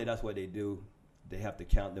 And normally that's what they do. They have to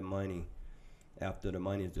count the money. After the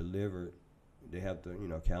money is delivered, they have to, you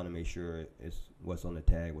know, count and make sure it's what's on the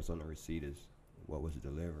tag, what's on the receipt is what was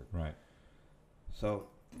delivered. Right. So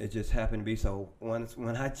it just happened to be so. When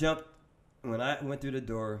I went through the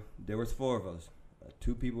door, there was 4 of us.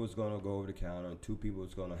 2 people was going to go over the counter, and 2 people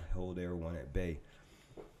was going to hold everyone at bay.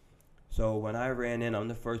 So when I ran in, I'm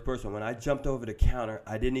the first person. When I jumped over the counter,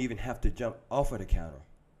 I didn't even have to jump off of the counter,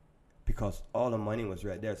 because all the money was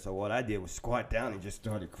right there. So what I did was squat down and just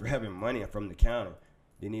started grabbing money from the counter.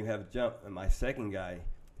 Didn't even have to jump. And my second guy,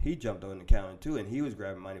 he jumped on the counter too, and he was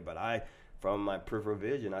grabbing money. But from my peripheral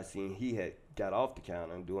vision, I seen he had got off the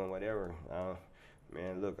counter and doing whatever.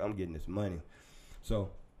 Man, look, I'm getting this money. So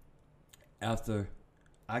after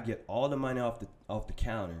I get all the money off the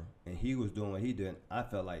counter, and he was doing what he did. I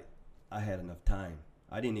felt like I had enough time.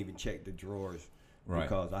 I didn't even check the drawers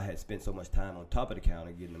because I had spent so much time on top of the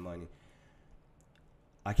counter getting the money.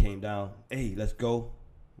 I came down. Hey, let's go.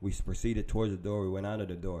 We proceeded towards the door. We went out of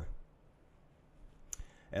the door.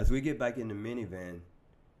 As we get back in the minivan,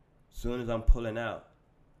 soon as I'm pulling out,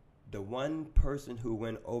 the one person who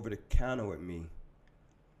went over the counter with me,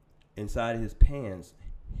 inside his pants,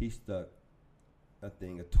 he stuck a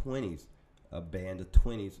thing of 20s, a band of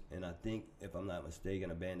 20s, and I think, if I'm not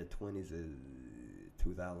mistaken, a band of 20s is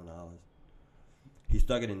 $2,000. He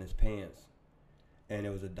stuck it in his pants, and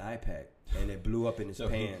it was a die pack, and it blew up in his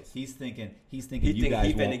pants. He's thinking you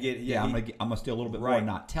guys won't. I'm gonna steal a little bit more and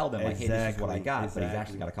not tell them like, hey, this is what I got. But he's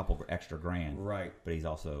actually got a couple of extra grand. Right. But he's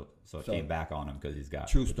also it came back on him because he's got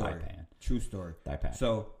true the story. die pan. True story. Die pack.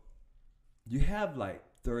 So you have like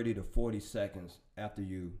 30 to 40 seconds after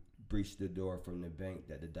you breach the door from the bank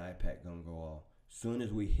that the die pack gonna go off. Soon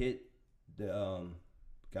as we hit the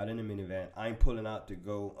got in the minivan, I'm pulling out to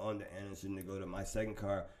go on the Anderson to go to my second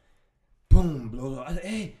car. Boom, blows off. I said,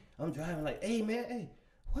 hey, I'm driving like, hey man, hey,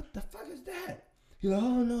 what the fuck is that? He's like,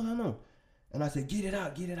 oh no. And I said, get it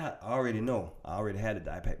out. I already know. I already had a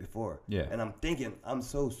die pack before. Yeah. And I'm thinking, I'm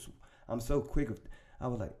so quick. I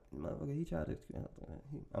was like, motherfucker, he tried to.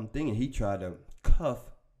 I'm thinking he tried to cuff.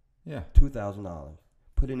 Yeah. $2,000.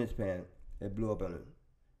 Put in his pants. It blew up on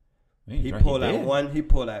him. He pulled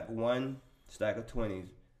out one stack of 20s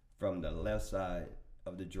from the left side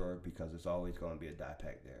of the drawer because it's always going to be a die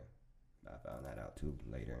pack there. I found that out too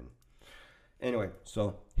later. And anyway,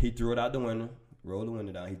 so he threw it out the window, rolled the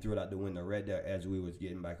window down. He threw it out the window right there as we was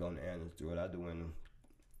getting back on the Anderson. Threw it out the window.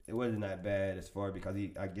 It wasn't that bad as far because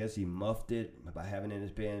I guess he muffed it by having it in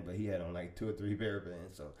his pants, but he had on like 2 or 3 pair of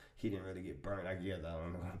pants, so he didn't really get burnt. I guess, I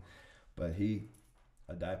don't know. But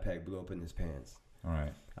a die pack blew up in his pants. All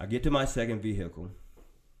right. I get to my second vehicle.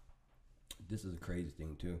 This is a crazy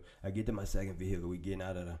thing too. I get to my second vehicle. We getting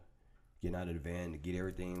out of the van to get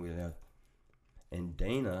everything we left. And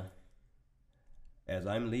Dana, as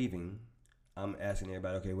I'm leaving, I'm asking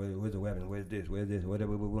everybody, okay, where's the weapon? Where's this?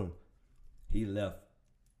 Whatever. Boom. He left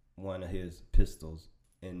one of his pistols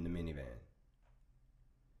in the minivan.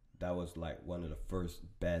 That was like one of the first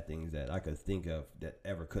bad things that I could think of that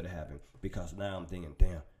ever could have happened. Because now I'm thinking,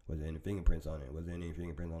 damn, was there any fingerprints on it? Was there any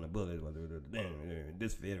fingerprints on the bullet? Was there,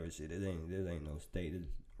 this fit or shit? This ain't no state.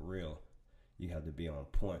 It's real. You have to be on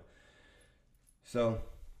point. So,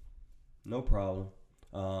 no problem.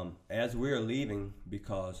 As we're leaving,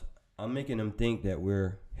 because I'm making them think that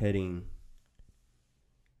we're heading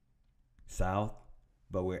south,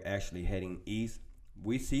 but we're actually heading east.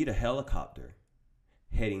 We see the helicopter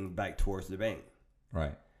heading back towards the bank.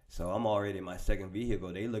 Right. So I'm already in my second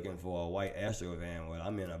vehicle. They looking for a white Astro van. Well,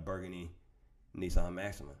 I'm in a burgundy Nissan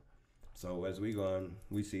Maxima. So as we going,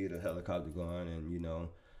 we see the helicopter going, and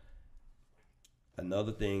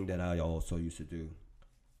another thing that I also used to do,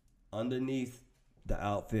 underneath the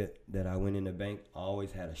outfit that I went in the bank, I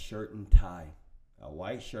always had a shirt and tie, a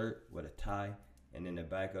white shirt with a tie, and in the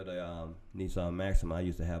back of the Nissan Maxima, I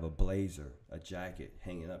used to have a blazer, a jacket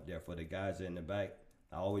hanging up there for the guys in the back.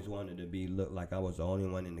 I always wanted to look like I was the only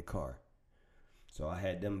one in the car. So I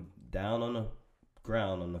had them down on the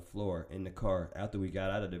ground on the floor in the car after we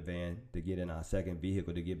got out of the van to get in our second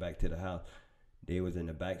vehicle to get back to the house. They was in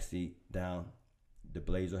the back seat down, the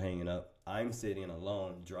blazer hanging up. I'm sitting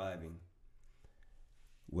alone driving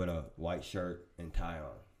with a white shirt and tie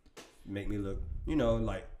on. Make me look,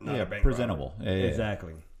 like not a bank presentable. Yeah.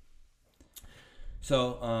 Exactly.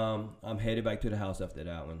 So I'm headed back to the house after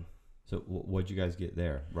that one. So what'd you guys get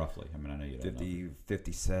there, roughly? I mean, I know you don't know.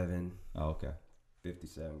 57. Oh, okay.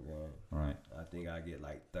 57 grand. All right. I think I get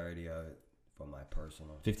like 30 of it for my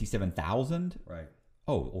personal. 57,000? Right.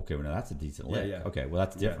 Oh, okay. Well, now that's a decent lift. Yeah. Okay, well,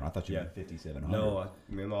 that's different. I thought you meant 5,700. No, I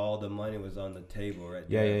remember all the money was on the table right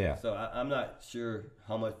there. Yeah. So I'm not sure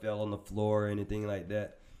how much fell on the floor or anything like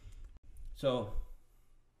that. So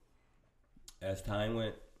as time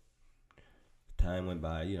went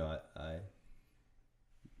by, I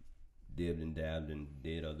dibbed and dabbed and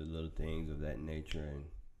did other little things of that nature, and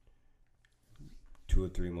 2 or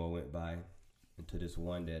 3 more went by until this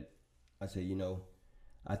one that I said,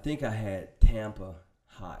 I think I had Tampa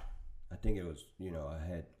hot. I think it was, I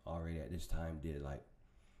had already at this time did like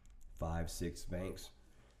 5-6 banks,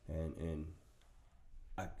 and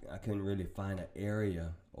I couldn't really find an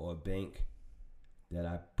area or a bank that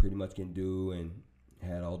I pretty much can do and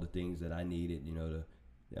had all the things that I needed,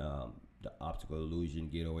 the optical illusion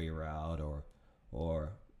getaway route,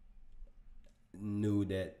 or knew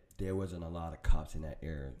that there wasn't a lot of cops in that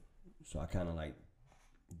area. So I kind of like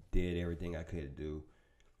did everything I could do.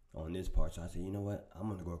 on this part. So I said, you know what? I'm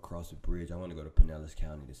gonna go across the bridge. I want to go to Pinellas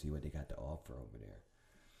County to see what they got to offer over there.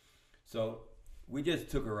 So we just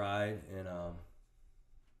took a ride, and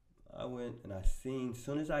I went and I seen. As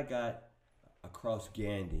soon as I got across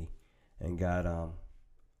Gandy and got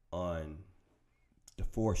on the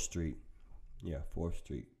 4th Street, 4th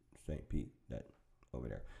Street, St. Pete, that over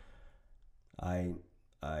there. I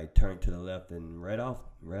turned to the left, and right off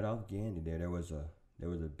Gandy there was a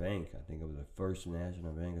bank. I think it was the First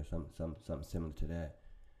National Bank or something similar to that.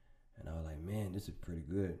 And I was like, man, this is pretty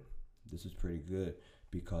good. This is pretty good,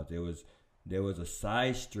 because there was a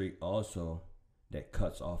side street also that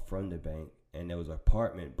cuts off from the bank, and there was an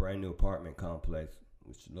brand new apartment complex,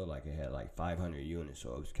 which looked like it had like 500 units,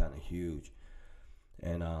 so it was kind of huge.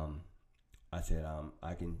 And I said,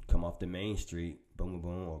 I can come off the main street, boom,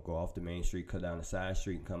 boom, or go off the main street, cut down the side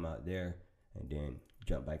street, and come out there, and then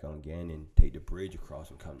jump back on again and take the bridge across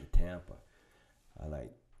and come to Tampa. I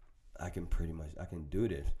can do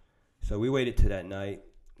this. So we waited till that night,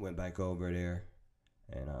 went back over there,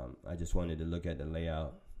 and I just wanted to look at the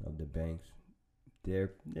layout of the banks.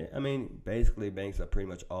 Basically banks are pretty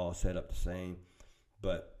much all set up the same,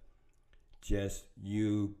 but just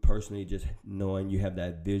you personally just knowing you have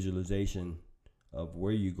that visualization of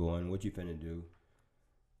where you going, what you finna do,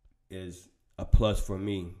 is a plus for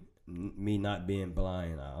me. Me not being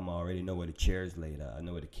blind, I'm already know where the chair's laid out. I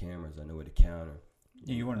know where the cameras. I know where the counter.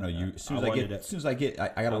 Yeah, you want to know. As soon as I get,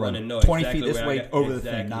 I gotta run 20 exactly feet this way over the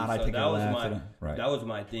thing. Not so I take a left. Right. That was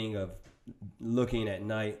my thing of looking at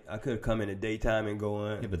night. I could have come in the daytime and go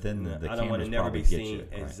on. Yeah, but then the I don't want to never be seen. You,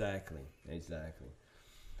 right. Exactly.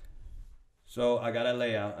 So I got a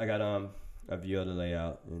layout. I got a view of the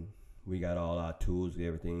layout, and we got all our tools,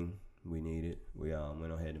 everything we needed. We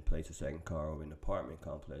went ahead and placed a second car over in the apartment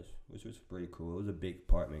complex, which was pretty cool. It was a big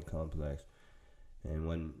apartment complex, and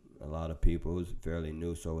when a lot of people, it was fairly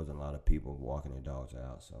new, so it wasn't a lot of people walking their dogs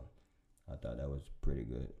out. So I thought that was pretty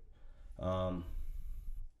good.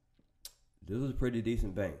 This was a pretty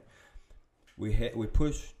decent bank. We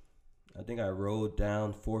pushed. I think I rode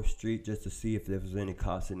down 4th Street just to see if there was any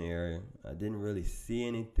cops in the area. I didn't really see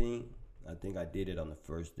anything. I think I did it on the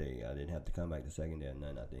first day. I didn't have to come back the second day or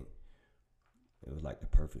nothing. I think it was like the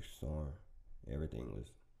perfect storm. Everything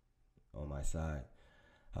was on my side.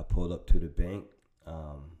 I pulled up to the bank.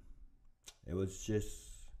 It was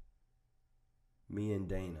just me and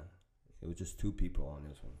Dana. It was just 2 people on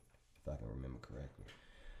this one, if I can remember correctly.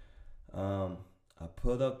 I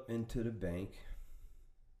pulled up into the bank.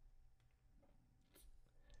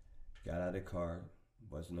 Got out of the car.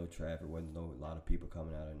 Wasn't no traffic. Wasn't a lot of people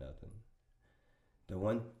coming out or nothing. The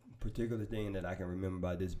one particular thing that I can remember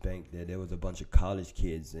about this bank, that there was a bunch of college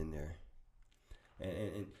kids in there.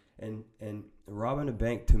 And robbing a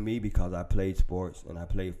bank to me, because I played sports and I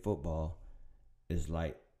played football, is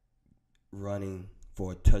like running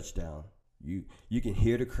for a touchdown. You can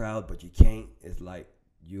hear the crowd, but you can't. It's like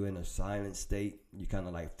you're in a silent state. You kind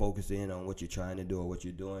of like focus in on what you're trying to do or what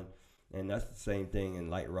you're doing. And that's the same thing in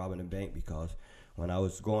like robbing a bank, because when I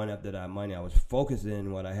was going after that money, I was focusing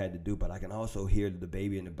on what I had to do, but I can also hear the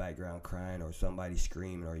baby in the background crying, or somebody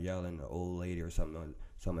screaming or yelling, an old lady or something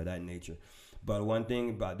of that nature. But one thing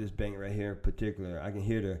about this bank right here in particular, I can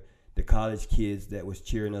hear the college kids that was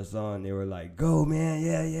cheering us on. They were like, "Go, man,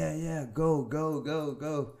 yeah, go."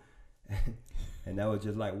 And that was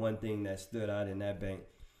just like one thing that stood out in that bank.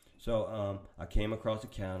 So I came across the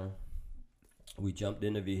counter. We jumped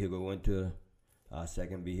in the vehicle, went to our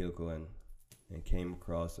second vehicle, and came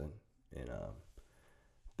across, and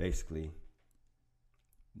basically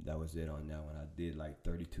that was it on that one. I did like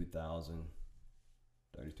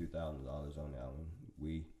 $32,000 on that one.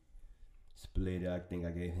 We split it. I think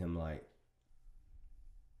I gave him like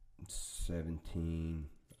 17.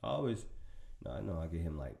 I gave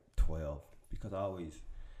him like 12, because I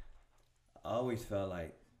always felt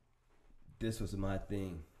like this was my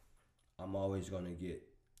thing. I'm always going to get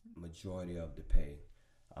majority of the pay.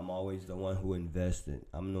 I'm always the one who invested.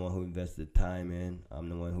 I'm the one who invested time in. I'm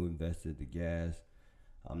the one who invested the gas.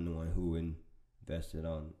 I'm the one who invested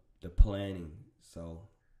on the planning. So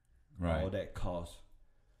all that cost.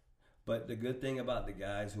 But the good thing about the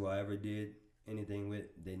guys who I ever did anything with,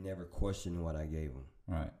 they never questioned what I gave them.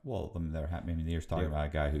 Right. Well, they're happy. I mean, you're talking about a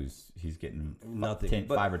guy he's getting nothing,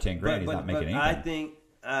 5 or 10 grand. He's not making anything.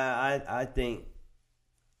 I think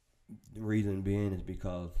the reason being is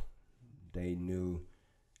because they knew,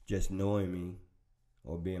 just knowing me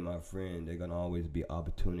or being my friend, they're gonna always be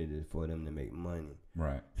opportunities for them to make money.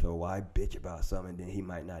 Right. So why bitch about something, then he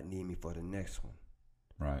might not need me for the next one.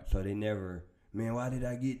 Right. So they never, man, why did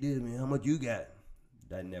I get this, man? How much you got?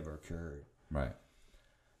 That never occurred. Right.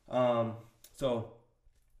 So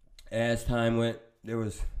as time went, there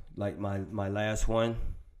was like my last one.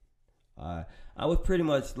 I was pretty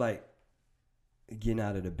much like getting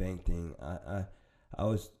out of the bank thing. I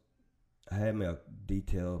had my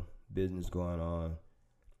detail business going on.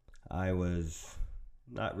 I was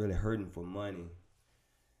not really hurting for money.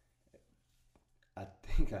 I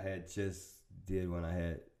think I had just did when I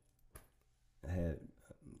had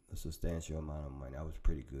a substantial amount of money. I was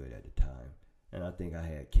pretty good at the time, and I think I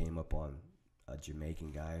had came up on a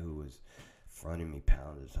Jamaican guy who was fronting me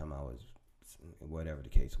pounds the time I was, whatever the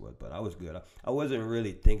case was. But I was good. I wasn't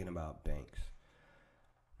really thinking about banks.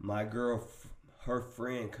 My girl, her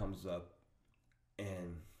friend comes up,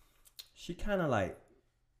 and she kind of like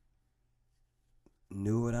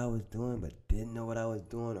knew what I was doing, but didn't know what I was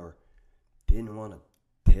doing, or didn't want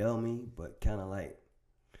to tell me, but kind of like,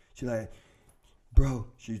 she like, bro,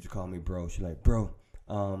 she used to call me bro. She like, bro,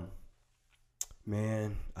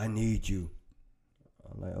 man, I need you.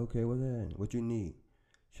 I'm like, okay, what's that? What you need?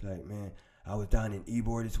 She like, man, I was down in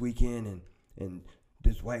Ybor this weekend, and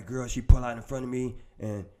this white girl, she pulled out in front of me,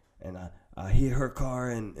 and I hit her car,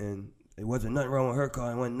 and it wasn't nothing wrong with her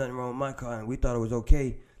car, and wasn't nothing wrong with my car, and we thought it was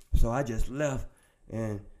okay, so I just left,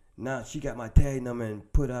 and now she got my tag number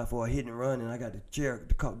and put out for a hit and run, and I got the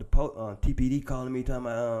TPD calling me, talking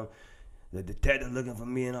about the detective looking for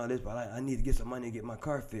me and all this, but I need to get some money to get my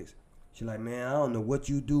car fixed. She like, man, I don't know what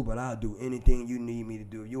you do, but I'll do anything you need me to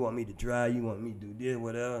do. You want me to drive, you want me to do this,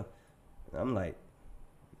 whatever. I'm like,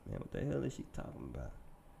 man, what the hell is she talking about?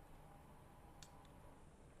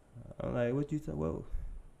 I'm like, what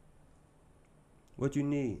you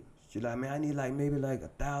need? She like, man, I need like maybe like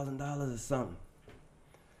 $1,000 or something.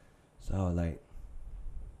 So I was like,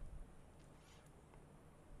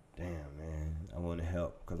 damn, man, I want to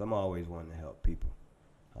help, because I'm always wanting to help people.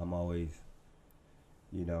 I'm always,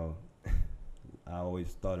 you know, I always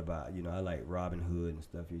thought about, you know, I like Robin Hood and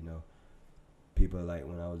stuff, you know. People like,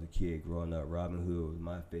 when I was a kid growing up, Robin Hood was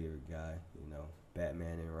my favorite guy, you know,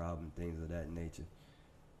 Batman and Robin, things of that nature.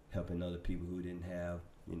 Helping other people who didn't have,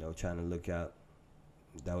 you know, trying to look out.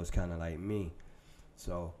 That was kind of like me.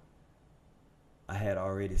 So I had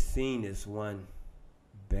already seen this one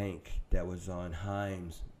bank that was on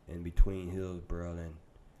Himes in between Hillsborough and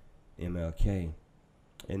MLK.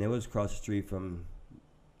 And it was across the street from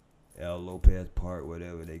El Lopez Park,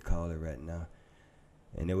 whatever they call it right now.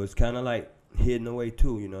 And it was kind of like hidden away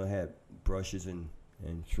too, you know, it had brushes and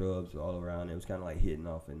shrubs all around. It was kind of like hidden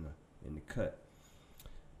off in the cut.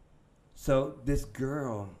 So this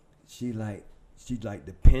girl, she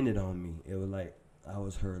depended on me. It was like I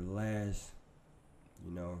was her last,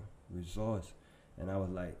 you know, resource. And I was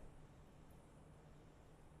like,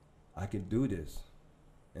 I can do this,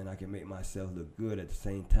 and I can make myself look good at the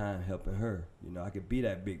same time helping her. You know, I could be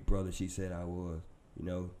that big brother she said I was, you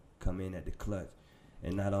know, come in at the clutch.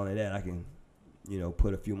 And not only that, I can, you know,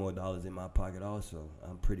 put a few more dollars in my pocket also.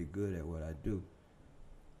 I'm pretty good at what I do.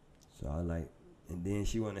 So I like, and then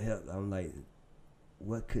she wanted to help. I'm like,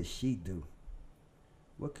 what could she do?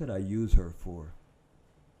 What could I use her for?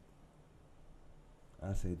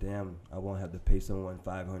 I say, damn, I won't have to pay someone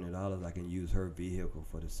 $500. I can use her vehicle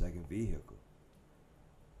for the second vehicle.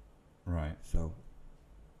 Right. So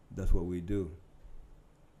that's what we do.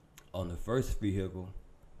 On the first vehicle,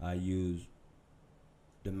 I used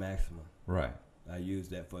the Maxima. Right. I used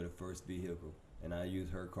that for the first vehicle, and I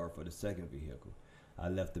used her car for the second vehicle. I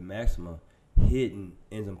left the Maxima hidden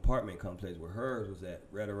in an apartment complex where hers was at,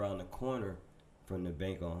 right around the corner from the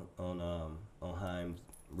bank on Himes.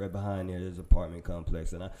 Right behind there, there's an apartment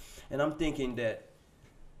complex, and I'm thinking that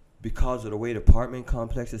because of the way the apartment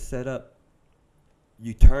complex is set up,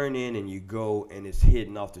 you turn in and you go, and it's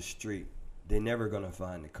hidden off the street. They're never gonna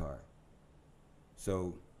find the car.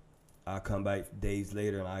 So I'll come back days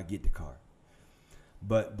later and I get the car.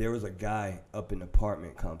 But there was a guy up in the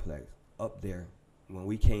apartment complex up there when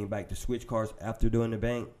we came back to switch cars after doing the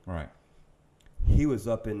bank. Right. He was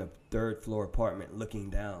up in the third floor apartment looking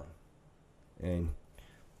down, and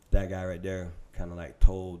that guy right there kind of like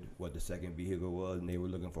told what the second vehicle was, and they were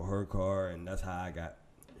looking for her car, and that's how I got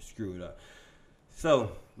screwed up.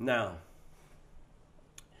 So now,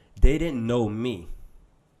 they didn't know me.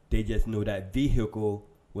 They just knew that vehicle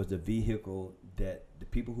was the vehicle that the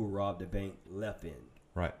people who robbed the bank left in.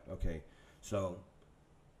 Right. Okay. So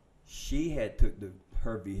she had took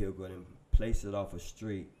her vehicle and placed it off a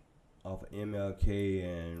street, off of MLK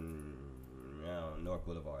and North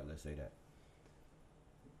Boulevard, let's say that.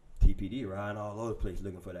 TPD riding all over the place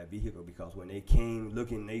looking for that vehicle, because when they came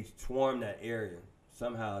looking, they swarmed that area.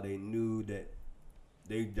 Somehow they knew that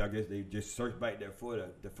I guess they just searched back there for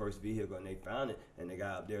the first vehicle, and they found it, and they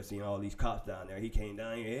got up there seeing all these cops down there. He came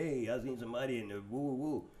down here, hey, I seen somebody in the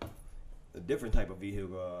woo. a different type of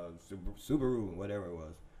vehicle, Subaru, whatever it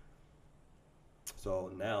was.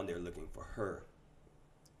 So now they're looking for her,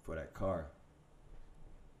 for that car.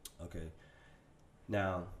 Okay.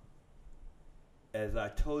 Now, as I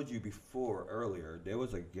told you before earlier, there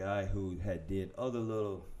was a guy who had did other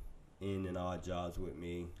little in and odd jobs with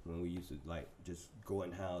me when we used to like just go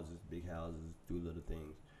in houses, big houses, do little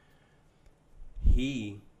things.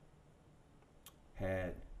 He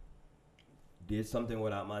had did something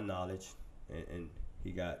without my knowledge, and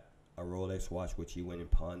he got a Rolex watch, which he went and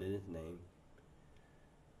pawned in his name.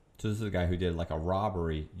 So this is a guy who did like a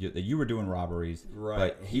robbery. You were doing robberies,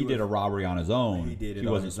 right? But he did a robbery on his own. He did it. He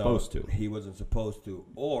wasn't supposed to. He wasn't supposed to.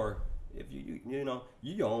 Or if you know,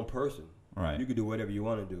 you're your own person. Right. You can do whatever you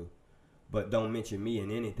want to do, but don't mention me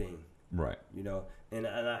in anything. Right. You know, and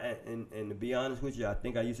to be honest with you, I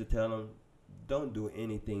think I used to tell him, don't do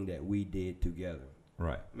anything that we did together.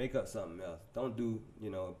 Right. Make up something else. Don't do,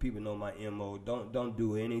 people know my MO. Don't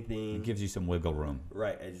do anything. It gives you some wiggle room.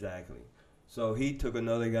 Right, exactly. So he took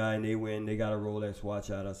another guy and they got a Rolex watch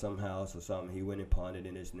out of some house or something. He went and pawned it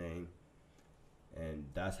in his name. And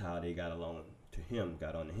that's how they got along to him,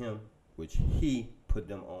 got on to him, which he put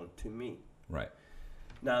them on to me. Right.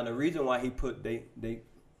 Now the reason why he put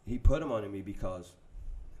them on to me because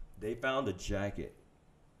they found a jacket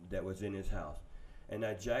that was in his house. And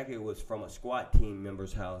that jacket was from a SWAT team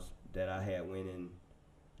member's house that I had went and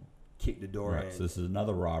kicked the door in. So this is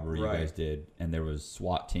another robbery you guys did, and there was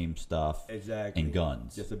SWAT team stuff and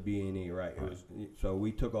guns. Just a B&E, right. It was, so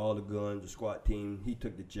we took all the guns, the SWAT team. He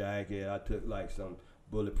took the jacket. I took like some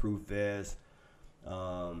bulletproof vests,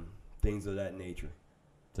 things of that nature.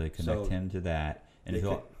 So they connect him to that. And I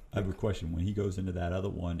have a question. When he goes into that other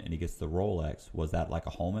one and he gets the Rolex, was that like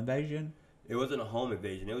a home invasion? It wasn't a home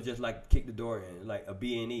invasion. It was just like kick the door in, like a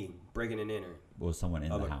B&E, breaking and entering. Was someone in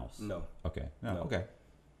the house? No. Okay. No. Okay.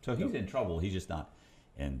 So he's in trouble. He's just not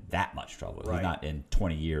in that much trouble. Right. He's not in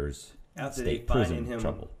 20 years after state they prison finding him,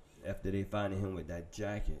 trouble. After they finding him with that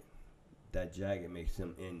jacket makes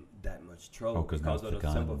him in that much trouble because of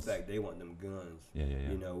the simple fact they want them guns. Yeah.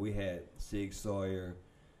 You know, we had Sig Sauer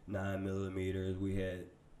 9mm. We had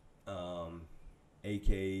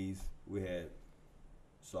AKs. We had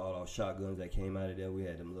sawed-off shotguns that came out of there. We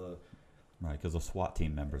had them little... Right, because the SWAT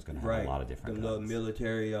team member's going to have a lot of different guns. The little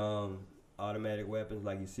military automatic weapons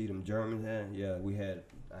like you see them Germans had. Yeah,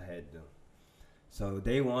 I had them. So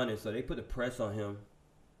they wanted... So they put the press on him,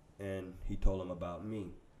 and he told them about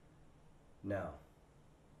me. Now,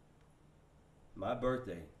 my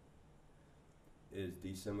birthday is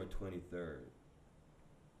December 23rd.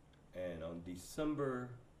 And on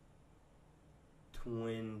December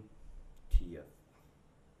 20th...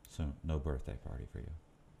 So no birthday party for you.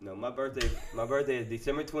 No, my birthday is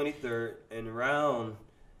December 23rd, and around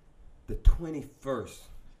the 21st,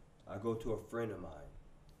 I go to a friend of mine.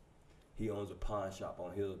 He owns a pawn shop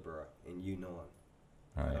on Hillsborough, and you know him.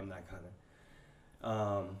 All right. I'm not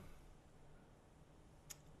gonna.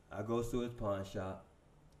 I go to his pawn shop,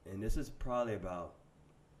 and this is probably about,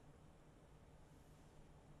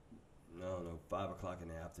 I don't know, 5 o'clock in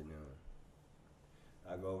the afternoon.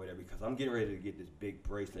 I go over there because I'm getting ready to get this big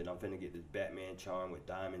bracelet. I'm finna get this Batman charm with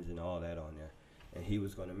diamonds and all that on there. And he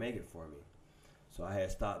was gonna make it for me. So I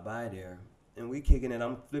had stopped by there, and we kicking it.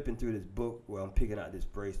 I'm flipping through this book where I'm picking out this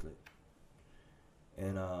bracelet.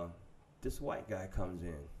 And this white guy comes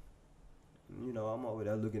in. You know, I'm over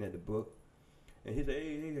there looking at the book. And he said,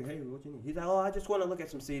 hey, what you need? He's like, oh, I just want to look at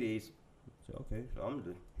some CDs. So, okay. So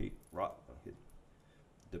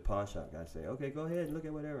the pawn shop guy say, okay, go ahead and look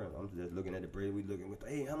at whatever. I'm just looking at the bracelet. We looking with,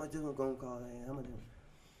 hey, how much this one gonna cost? Hey, how much this one?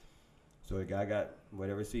 So the guy got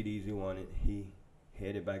whatever CDs he wanted. He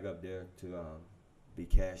headed back up there to be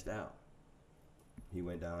cashed out. He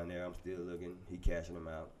went down there. I'm still looking. He cashing them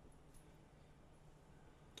out.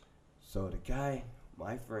 So the guy,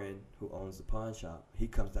 my friend who owns the pawn shop, he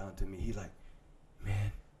comes down to me. He's like,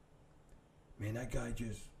 man, that guy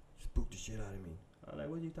just spooked the shit out of me. I'm like,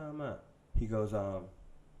 what you talking about? He goes,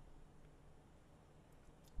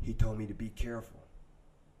 he told me to be careful.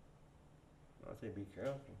 I say, be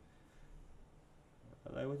careful?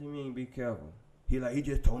 I'm like, what do you mean, be careful? He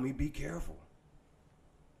just told me be careful.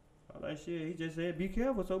 I'm like, shit, he just said be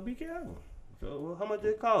careful, so be careful. So, well, how much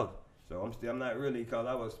did it cost? So I'm not really, cause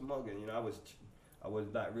I was smoking, you know, I was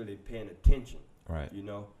not really paying attention. Right. You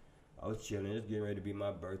know, I was chilling. It's getting ready to be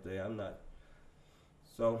my birthday. I'm not.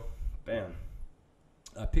 So, bam.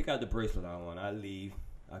 I pick out the bracelet I want. I leave.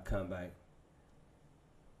 I come back.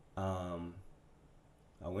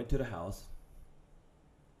 I went to the house.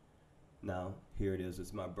 Now, here it is.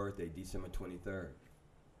 It's my birthday, December 23rd.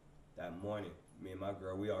 That morning, me and my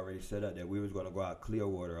girl, we already set up that we was gonna go out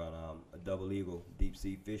Clearwater on a double eagle deep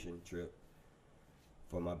sea fishing trip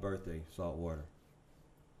for my birthday, saltwater.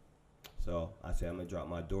 So I said I'm gonna drop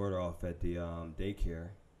my daughter off at the daycare,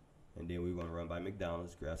 and then we're gonna run by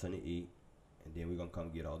McDonald's, grab something to eat, and then we're gonna come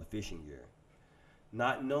get all the fishing gear.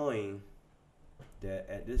 Not knowing that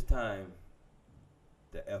at this time,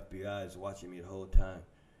 the FBI is watching me the whole time.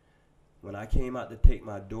 When I came out to take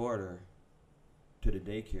my daughter to the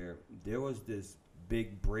daycare, there was this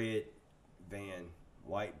big bread van,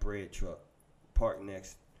 white bread truck, parked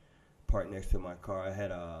next to my car. I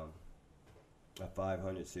had a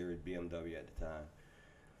 500 series BMW at the time,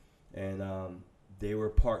 and they were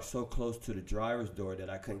parked so close to the driver's door that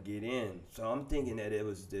I couldn't get in. So I'm thinking that it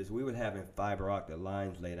was this. We were having fiber optic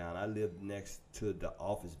lines laid down. I lived next to the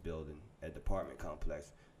office building at the apartment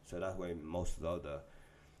complex, so that's where most of the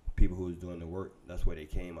people who was doing the work, that's where they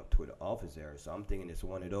came up to the office area. So I'm thinking it's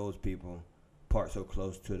one of those people parked so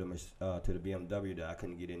close to the BMW that I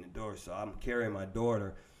couldn't get in the door. So I'm carrying my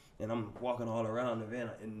daughter, and I'm walking all around the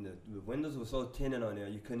van, and the windows were so tinted on there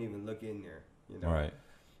you couldn't even look in there. You know. Right.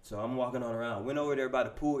 So I'm walking all around. Went over there by the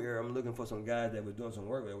pool area. I'm looking for some guys that were doing some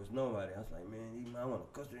work. There was nobody. I was like, man, I want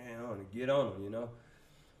to cuss their hand on and get on them, you know.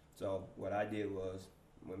 So what I did was,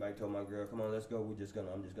 went back, told my girl, come on, let's go. I'm just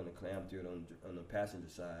gonna clam through it on the passenger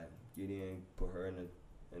side. Get in, put her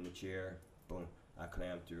in the chair. Boom. I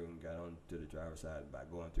clammed through and got on to the driver's side by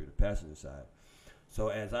going through the passenger side. So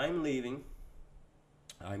as I'm leaving,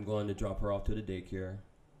 I'm going to drop her off to the daycare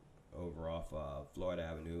over off Florida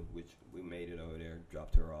Avenue, which we made it over there,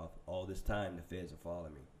 dropped her off. All this time, the feds are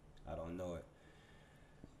following me. I don't know it.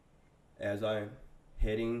 As I'm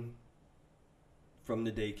heading from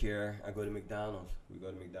the daycare, I go to McDonald's. We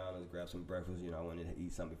go to McDonald's, grab some breakfast. You know, I wanted to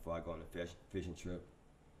eat something before I go on the fishing trip.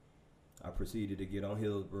 I proceeded to get on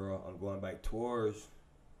Hillsborough. I'm going back towards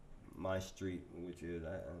my street, which is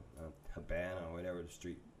Havana or whatever the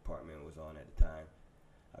street apartment was on at the time.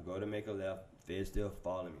 I go to make a left. Feds still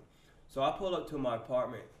following me. So I pull up to my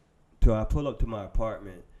apartment.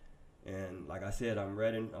 And like I said, I'm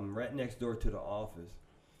right next door to the office.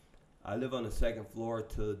 I live on the second floor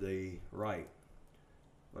to the right.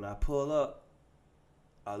 When I pull up,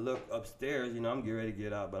 I look upstairs. You know, I'm getting ready to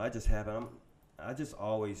get out, but I just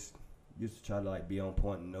always used to try to like be on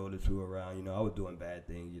point and notice who around. You know, I was doing bad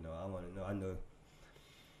things. You know, I want to know.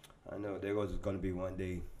 I know there was going to be one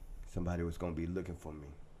day somebody was going to be looking for me.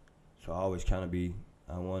 So I always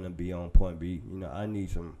I want to be on point. I need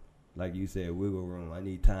some, like you said, wiggle room. I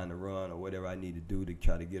need time to run or whatever I need to do to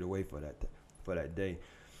try to get away for that day.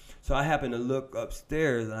 So I happen to look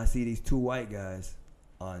upstairs and I see these two white guys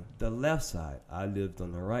on the left side. I lived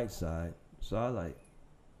on the right side. So I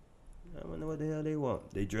wonder what the hell they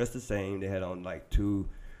want. They dressed the same. They had on like two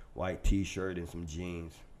white t-shirts and some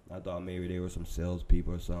jeans. I thought maybe they were some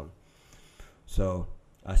salespeople or something. So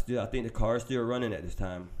I think the car is still running at this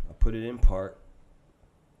time. I put it in park.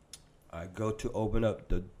 I go to open up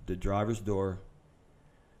the driver's door.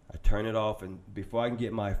 I turn it off, and before I can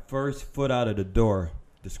get my first foot out of the door,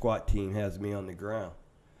 the SWAT team has me on the ground.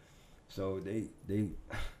 So they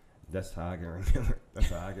that's how I can remember.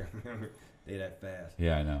 They that fast.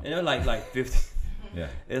 Yeah, I know. And they're like 50. Yeah.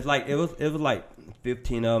 It was like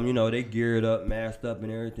 15 of them. You know, they geared up, masked up,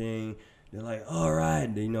 and everything. They're like, all right.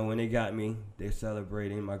 You know, when they got me, they're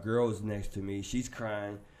celebrating. My girl was next to me. She's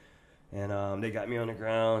crying. And they got me on the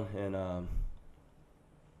ground, and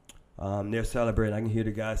they're celebrating. I can hear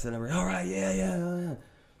the guys celebrating. All right, yeah.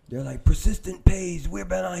 They're like, persistent pays. We've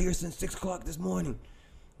been out here since 6 o'clock this morning.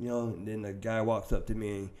 You know, and then the guy walks up to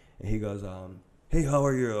me, and he goes, hey, how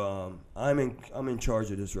are you? I'm in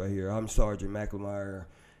charge of this right here. I'm Sergeant McLemire,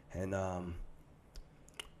 and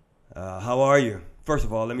how are you? First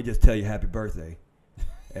of all, let me just tell you happy birthday.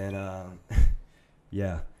 And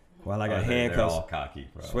yeah, while I got handcuffs. They're all cocky,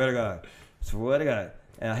 bro. Swear to God.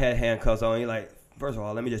 And I had handcuffs on. He like, first of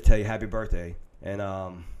all, let me just tell you happy birthday.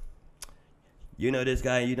 And you know this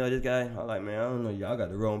guy? I'm like, man, I don't know. Y'all got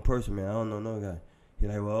the wrong person, man. I don't know no guy. He's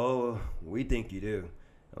like, well, we think you do.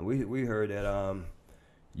 And we heard that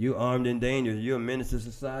you armed and dangerous. You're a menace to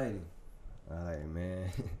society. I'm like,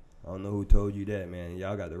 man, I don't know who told you that, man.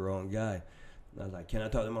 Y'all got the wrong guy. And I was like, can I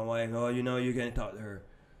talk to my wife? Oh, you know, you can't talk to her.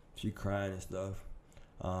 She crying and stuff.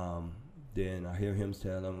 Then I hear him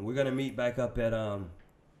tell them, we're going to meet back up at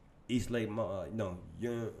East Lake Mall.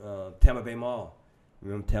 Tampa Bay Mall.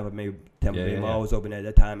 Remember Tampa Bay Mall was open at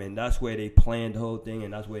that time, and that's where they planned the whole thing,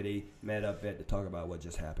 and that's where they met up at to talk about what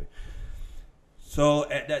just happened. So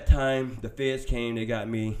at that time, the feds came. They got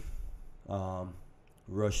me,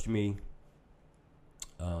 rushed me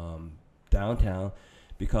downtown,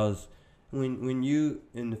 because when you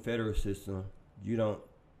in the federal system, you don't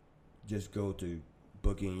just go to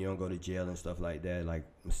booking. You don't go to jail and stuff like that, like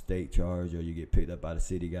mistake charge, or you get picked up by the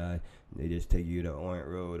city guy. And they just take you to Orient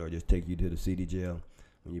Road or just take you to the city jail.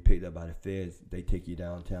 When you're picked up by the feds, they take you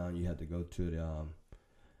downtown. You have to go to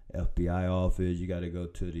the FBI office. You got to go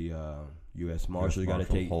to the U.S. Marshals. You got to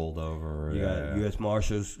take holdover. You got U.S.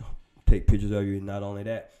 Marshals take pictures of you. Not only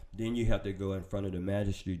that, then you have to go in front of the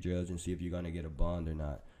magistrate judge and see if you're going to get a bond or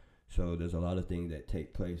not. So there's a lot of things that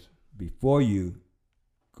take place before you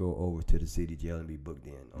go over to the city jail and be booked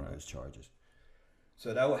in on those charges.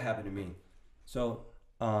 So that would happen to me. So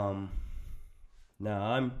now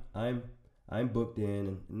I'm booked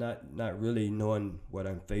in and not really knowing what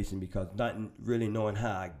I'm facing, because not really knowing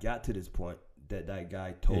how I got to this point that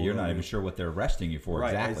guy told me. You're not even sure what they're arresting you for.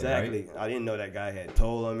 Right, exactly. Right? I didn't know that guy had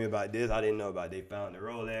told on me about this. I didn't know about they found the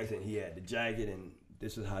Rolex and he had the jacket, and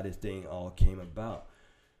this is how this thing all came about.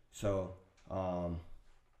 So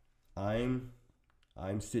I'm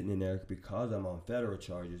sitting in there because I'm on federal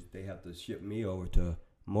charges. They have to ship me over to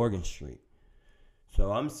Morgan Street.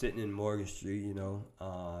 So I'm sitting in Morgan Street, you know.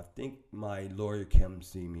 I think my lawyer came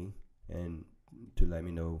see me and to let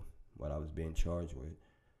me know what I was being charged with.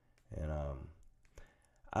 And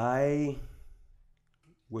I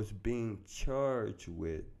was being charged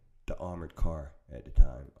with the armored car at the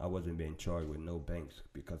time. I wasn't being charged with no banks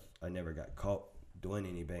because I never got caught doing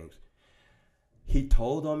any banks. He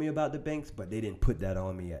told on me about the banks, but they didn't put that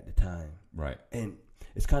on me at the time. Right. And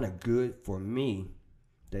it's kind of good for me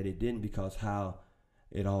that it didn't, because how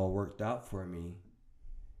it all worked out for me,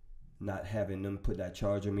 not having them put that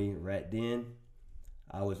charge on me right then,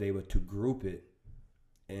 I was able to group it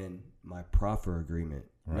in my proffer agreement.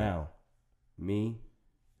 Right. Now, me,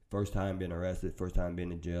 first time being arrested, first time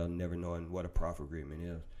being in jail, never knowing what a proffer agreement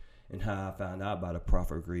is. And how I found out about a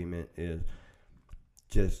proffer agreement is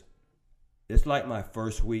just, it's like my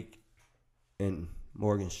first week in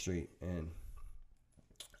Morgan Street, and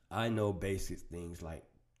I know basic things like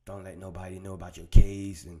don't let nobody know about your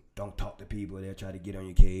case, and don't talk to people that try to get on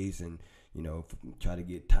your case, and you know, try to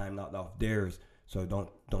get time knocked off theirs. So don't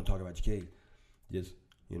talk about your case. Just,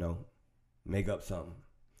 you know, make up something.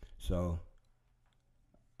 So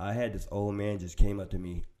I had this old man just came up to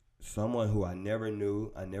me, someone who I never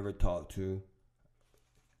knew, I never talked to.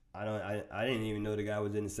 I didn't even know the guy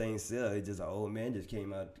was in the same cell. It's just an old man just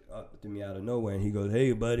came up to me out of nowhere, and he goes,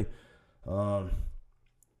 "Hey, buddy, I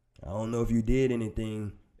don't know if you did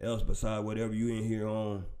anything else besides whatever you in here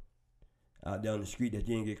on out down the street that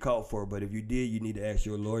you didn't get caught for, but if you did, you need to ask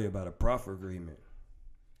your lawyer about a proffer agreement."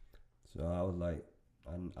 So I was like,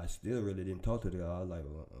 I still really didn't talk to the guy. I was like,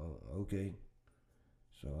 well, okay.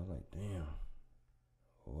 So I was like, damn,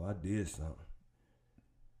 oh, I did something.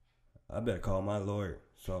 I better call my lawyer.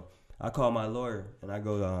 So I called my lawyer, and I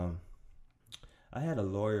go, I had a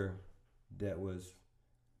lawyer that was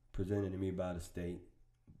presented to me by the state,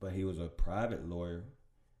 but he was a private lawyer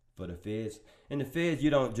for the feds. And the feds,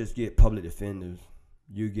 you don't just get public defenders.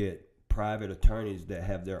 You get private attorneys that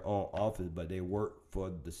have their own office, but they work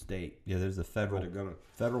for the state. Yeah, there's a federal government.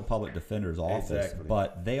 public defender's office, Exactly.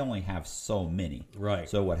 but they only have so many. Right.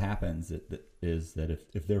 So what happens is that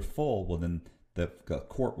if they're full, well, then the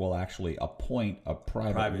court will actually appoint a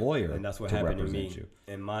private lawyer, and that's what to happened to represent me. you.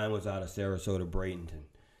 And mine was out of Sarasota, Bradenton.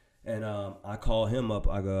 And I call him up.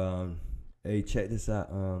 I go, hey, check this out.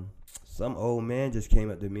 Some old man just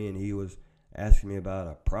came up to me, and he was asking me about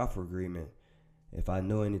a proffer agreement. If I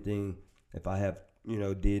know anything, if I have,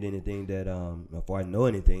 did anything that, if I know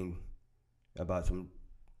anything about some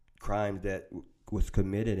crimes that was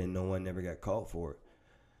committed and no one never got caught for it.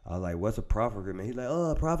 I was like, what's a proffer agreement? He's like,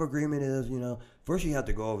 a proffer agreement is, first you have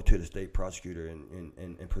to go over to the state prosecutor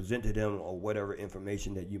and present to them or whatever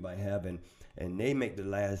information that you might have. And they make the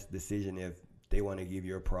last decision if they want to give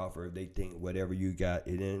you a proffer, if they think whatever you got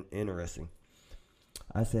is interesting.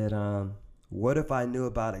 I said, what if I knew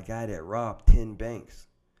about a guy that robbed 10 banks?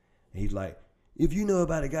 And he's like, if you know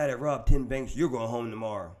about a guy that robbed 10 banks, you're going home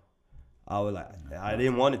tomorrow. I was like, I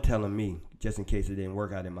didn't want to tell him me, just in case it didn't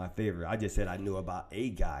work out in my favor. I just said I knew about a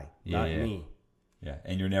guy, not me. Yeah,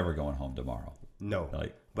 and you're never going home tomorrow. No.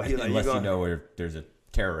 But unless you know where there's a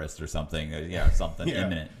terrorist or something, something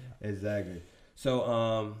imminent. Exactly.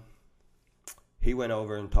 So he went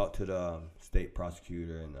over and talked to the state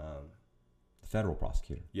prosecutor and the federal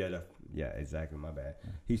prosecutor. Yeah, exactly. My bad.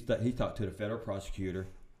 He talked to the federal prosecutor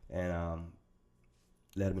and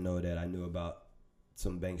let him know that I knew about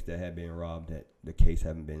some banks that had been robbed, that the case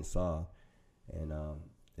hadn't been solved, and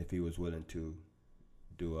if he was willing to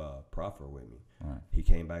do a proffer with me. Right. He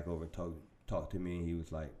came back over and talked to me, and he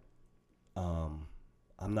was like, I'm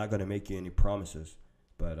not going to make you any promises,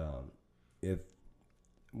 but if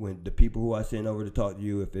when the people who I send over to talk to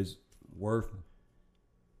you, if it's worth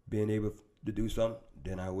being able to do something,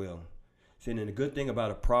 then I will. See, and the good thing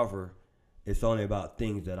about a proffer, it's only about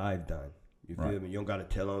things that I've done. You feel me? You don't got to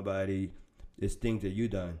tell nobody. It's things that you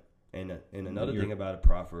done. And another thing about a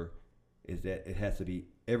proffer is that it has to be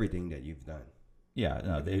everything that you've done. Yeah,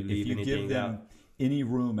 no, if you give anything them out, any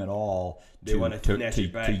room at all they want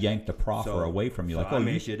to yank the proffer away from you, so like, I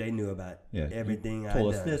made sure they knew about everything I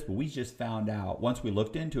told done. us this, but we just found out, once we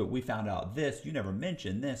looked into it, we found out this. You never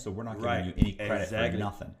mentioned this, so we're not giving you any credit for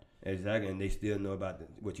nothing. Exactly, and they still know about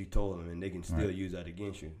what you told them, and they can still use that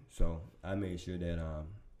against you. So I made sure that,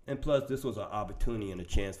 and plus this was an opportunity and a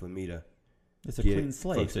chance for me to. It's a clean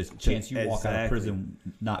slate. So it's a chance you walk out of prison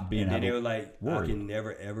not being. And they were like, I can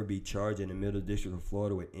never ever be charged in the Middle District of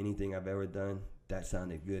Florida with anything I've ever done. That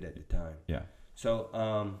sounded good at the time. Yeah. So,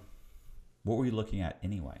 what were you looking at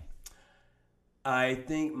anyway? I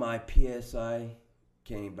think my PSI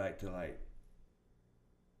came back to like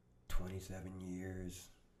 27 years.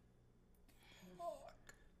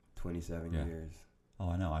 27 years.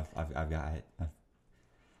 Oh, I know. I've got it. I've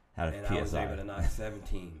had a and PSI. I was able to knock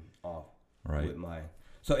 17 off. Right. With my.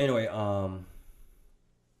 So anyway,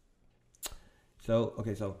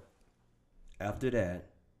 So after that,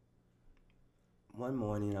 one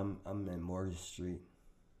morning I'm in Morgan Street.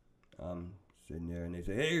 I'm sitting there and they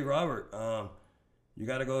say, "Hey, Robert, you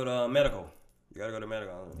got to go to medical. You got to go to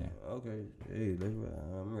medical." I'm like, okay, hey,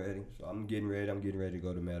 I'm ready. So I'm getting ready to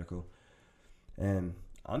go to medical. And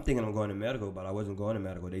I'm thinking I'm going to medical, but I wasn't going to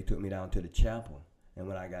medical. They took me down to the chapel. And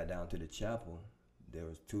when I got down to the chapel, there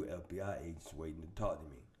was 2 FBI agents waiting to talk to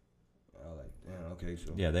me. I was like, damn, okay,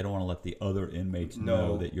 so. Yeah, they don't want to let the other inmates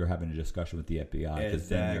know that you're having a discussion with the FBI, because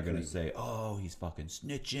then they're going to say, "Oh, he's fucking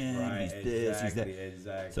snitching. Right, he's this, he's that."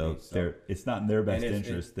 Exactly. So it's not in their best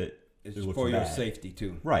interest that it's it looks for your bad. safety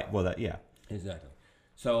too. Right. Well, Exactly.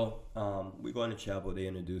 So we go in the chapel. They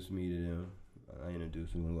introduce me to them. I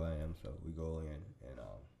introduce them who I am. So we go in, and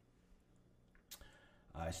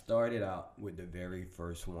I started out with the very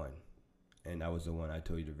first one, and that was the one I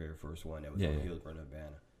told you, the very first one that was on Hillsborough,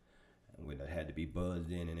 Nevada. When I had to be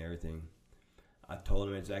buzzed in and everything. I told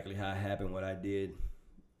them exactly how it happened, what I did.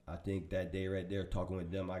 I think that day right there, talking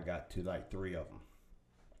with them, I got to like 3 of them.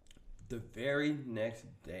 The very next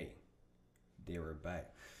day, they were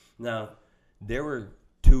back. Now, there were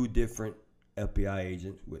 2 different FBI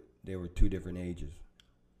agents. There were 2 different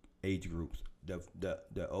age groups.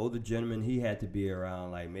 The older gentleman, he had to be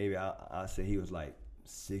around like, maybe I say he was like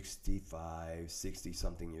 65,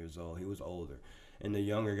 60-something years old. He was older. And the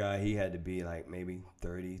younger guy, he had to be like maybe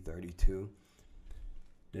 30, 32.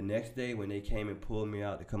 The next day when they came and pulled me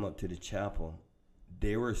out to come up to the chapel,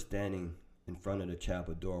 they were standing in front of the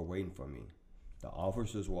chapel door waiting for me. The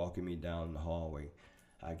officers walking me down the hallway.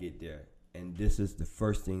 I get there, and this is the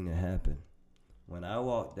first thing that happened. When I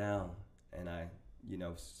walked down and I,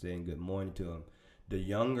 saying good morning to him, the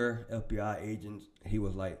younger FBI agent, he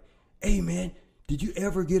was like, "Hey, man, did you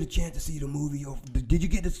ever get a chance to see the movie? Or did you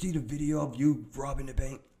get to see the video of you robbing the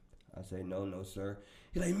bank?" I say, no, sir.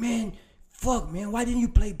 He's like, "Man, fuck, man, why didn't you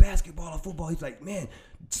play basketball or football?" He's like, "Man,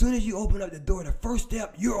 as soon as you open up the door, the first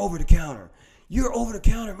step, you're over the counter. You're over the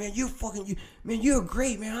counter, man. You're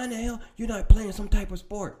great, man. How in the hell you're not playing some type of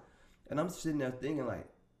sport?" And I'm sitting there thinking like,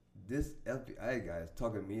 this FBI guy is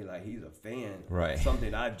talking to me like he's a fan of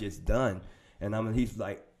something I've just done. And he's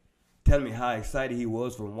like telling me how excited he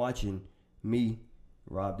was from watching me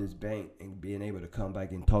rob this bank and being able to come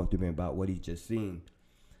back and talk to me about what he just seen.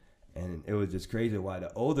 And it was just crazy why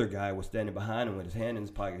the older guy was standing behind him with his hand in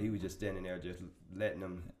his pocket. He was just standing there just letting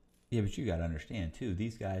them. Yeah, but you got to understand too,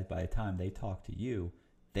 these guys, by the time they talk to you,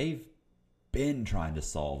 they've been trying to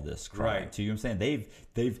solve this crime. Right. So you know what I'm saying?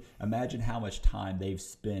 They've imagine how much time they've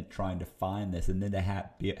spent trying to find this, and then to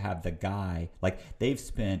have the guy, like, they've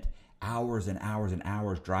spent hours and hours and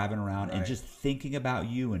hours driving around and just thinking about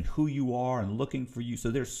you and who you are and looking for you.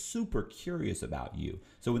 So they're super curious about you.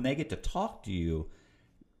 So when they get to talk to you,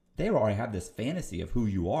 they already have this fantasy of who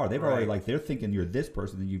you are. They've already, like, they're thinking you're this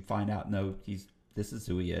person, and you find out, no, this is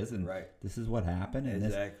who he is, and this is what happened. And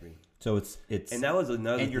exactly. So it's and that was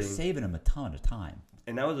another thing. And you're saving them a ton of time.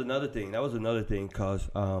 And that was another thing because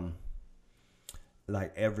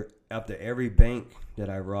like after every bank that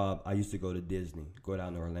I robbed, I used to go to Disney, go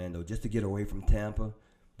down to Orlando just to get away from Tampa,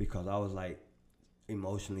 because I was like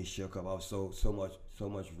emotionally shook up. I was so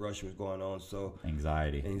much rush was going on, so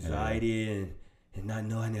anxiety and not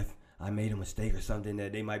knowing if I made a mistake or something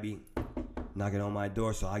that they might be knocking on my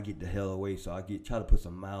door. So I get the hell away. So I try to put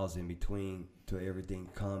some miles in between till everything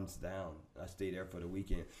calms down. I stay there for the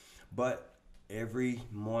weekend, but every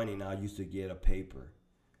morning I used to get a paper.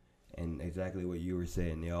 And exactly what you were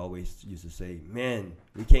saying, they always used to say, "Man,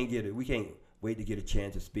 we can't wait to get a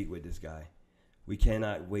chance to speak with this guy. We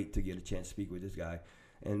cannot wait to get a chance to speak with this guy."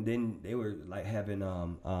 And then they were like having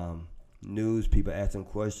news people asking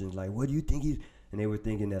questions like, "What do you think he's?" And they were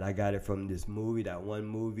thinking that I got it from this movie, that one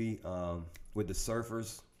movie with the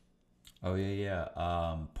surfers. Oh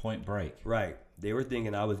yeah. Point Break. Right. They were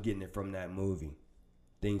thinking I was getting it from that movie,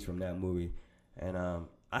 things from that movie, and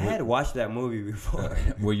I had watched that movie before.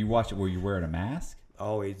 Were you wearing a mask?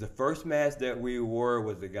 Always. The first mask that we wore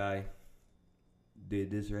was the guy did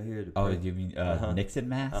this right here. You mean Nixon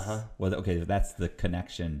mask? Well, okay, that's the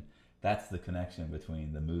connection. That's the connection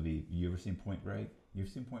between the movie. You ever seen Point Break? You've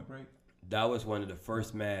seen Point Break? That was one of the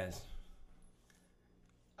first masks.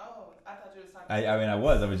 Oh, I thought you were talking. I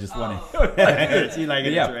was just wondering. She like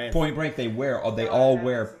it. Yeah, Point Break. They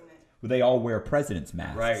all wear president's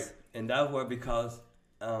masks. Right, and that was because.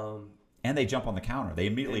 And they jump on the counter. They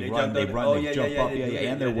immediately and run. They jump up.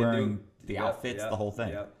 And they're wearing the Yep, outfits, yep, the whole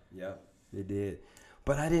thing. Yep, they did.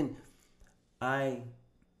 But I didn't. I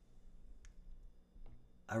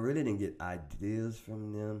really didn't get ideas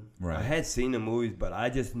from them. Right. I had seen the movies, but I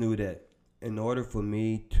just knew that in order for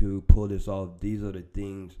me to pull this off, these are the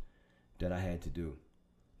things that I had to do.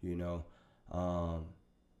 You know,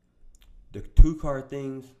 the 2-car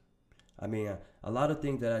things. I mean, a lot of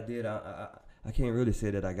things that I did, I can't really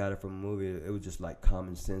say that I got it from a movie. It was just like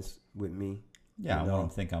common sense with me. Yeah, you know? I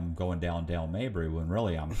don't think I'm going down Dale Mabry when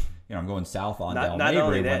really I'm going south on Dale not Mabry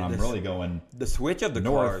only that, when I'm really going the switch of the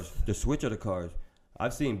north. cars. The switch of the cars.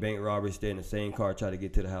 I've seen bank robbers stay in the same car, try to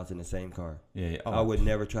get to the house in the same car. Yeah. Oh, I would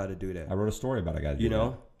never try to do that. I wrote a story about a guy. You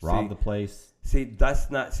know, rob the place. See, that's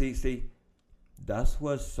not. See, that's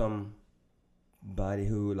what somebody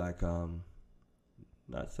who like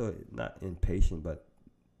not impatient, but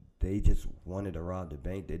they just wanted to rob the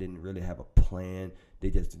bank. They didn't really have a plan.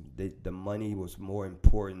 The money was more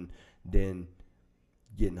important than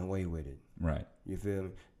getting away with it. Right. You feel me?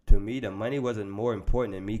 To me, the money wasn't more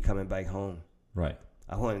important than me coming back home. Right.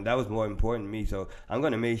 That was more important to me. So I'm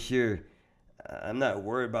gonna make sure I'm not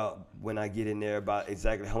worried about when I get in there about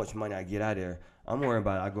exactly how much money I get out of there. I'm worried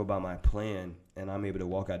about I go by my plan and I'm able to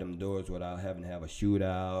walk out them doors without having to have a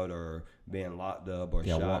shootout or being locked up or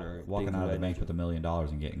shot or walking out of the bank with $1 million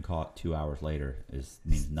and getting caught 2 hours later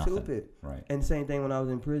means nothing. Stupid. Right. And same thing when I was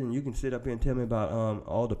in prison. You can sit up here and tell me about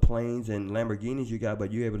all the planes and Lamborghinis you got,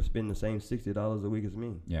 but you're able to spend the same $60 a week as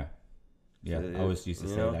me. Yeah. Yeah, So I always used to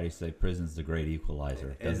say that. I used to say prison's the great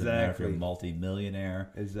equalizer. It doesn't matter if you're a multi-millionaire.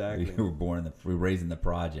 Exactly. You were raised in the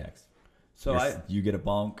projects. So you get a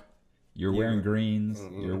bunk. You're wearing greens.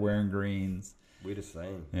 Mm-hmm. You're wearing greens. We the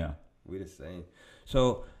same. Yeah. We the same.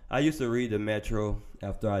 So I used to read the Metro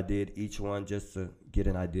after I did each one just to get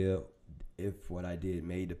an idea if what I did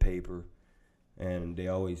made the paper. And they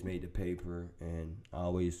always made the paper. And I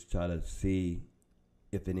always try to see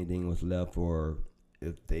if anything was left or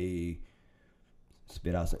if they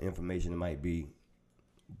spit out some information that might be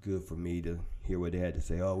good for me to hear what they had to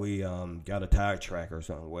say. Oh, we got a tire track or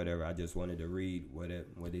something, whatever. I just wanted to read what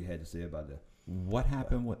they had to say about that. What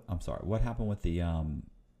happened with? I'm sorry. What happened with the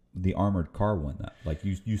armored car one? That like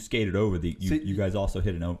you skated over the. You guys also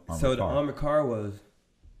hit an armored car. So the armored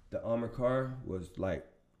car was like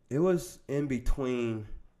it was in between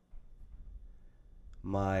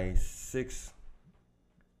my 6th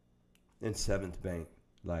and 7th bank,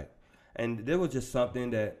 like. And there was just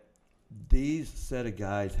something that these set of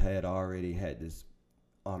guys had already had this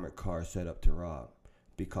armored car set up to rob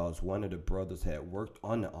because one of the brothers had worked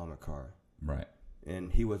on the armored car. Right.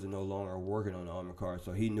 And he was no longer working on the armored car,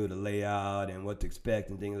 so he knew the layout and what to expect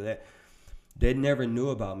and things like that. They never knew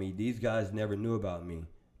about me. These guys never knew about me.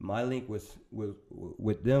 My link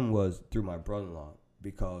with them was through my brother-in-law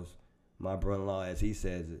because my brother-in-law, as he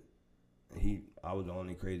says it, I was the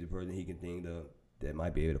only crazy person he can think of that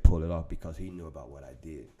might be able to pull it off because he knew about what I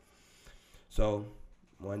did. So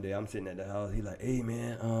one day I'm sitting at the house. He like, hey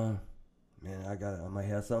man, I might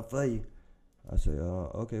have something for you. I said,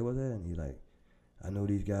 okay, what's that? And he like, I know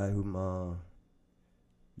these guys who want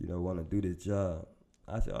to do this job.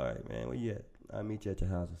 I said, all right, man, where you at? I'll meet you at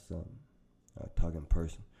your house or something. I'll talk in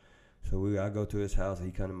person. So I go to his house.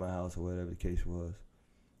 He come to my house or whatever the case was.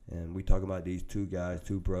 And we talk about these two guys,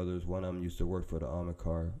 two brothers. One of them used to work for the armored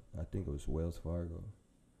car. I think it was Wells Fargo.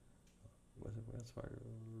 Was it Wells Fargo?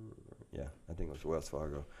 Yeah, I think it was Wells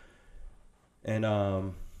Fargo. And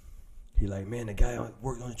he like, man, the guy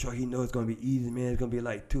worked on the truck. He knows it's going to be easy, man. It's going to be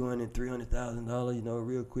like $200,000, $300,000,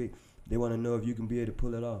 real quick. They want to know if you can be able to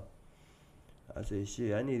pull it off. I said,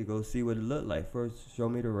 shit, I need to go see what it looked like first. Show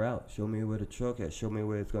me the route. Show me where the truck at. Show me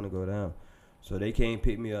where it's going to go down. So they came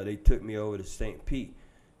pick me up. They took me over to St. Pete.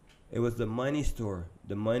 It was the money store.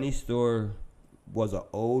 The money store was an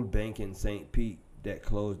old bank in St. Pete that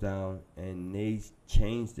closed down, and they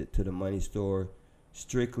changed it to the money store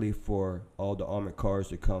strictly for all the armored cars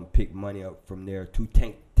to come pick money up from there to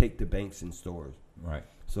take the banks and stores. Right.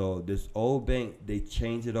 So this old bank, they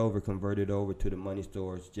changed it over, converted over to the money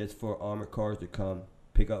stores just for armored cars to come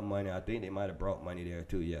pick up money. I think they might have brought money there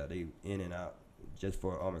too. Yeah, they in and out just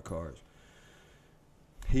for armored cars.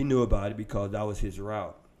 He knew about it because that was his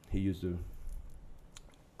route. He used to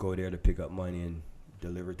go there to pick up money and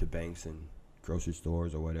deliver it to banks and grocery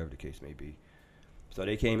stores or whatever the case may be. So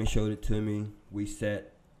they came and showed it to me. We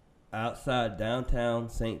sat outside downtown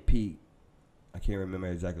St. Pete. I can't remember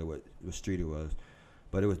exactly what street it was,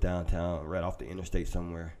 but it was downtown, right off the interstate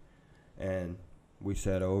somewhere. And we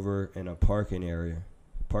sat over in a parking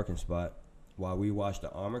spot, while we watched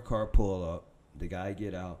the armored car pull up, the guy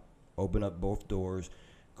get out, open up both doors,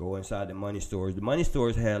 go inside the money stores. The money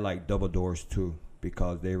stores had like double doors too,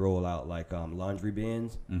 because they roll out like laundry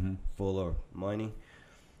bins full of money.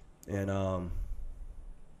 And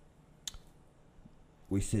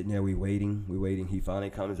we sitting there, we waiting. He finally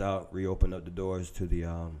comes out, reopen up the doors to the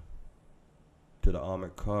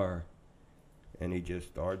armored car, and he just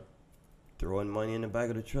started throwing money in the back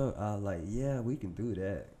of the truck. I was like, yeah, we can do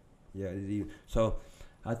that. Yeah. So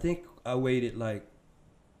I think I waited like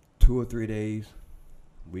 2 or 3 days.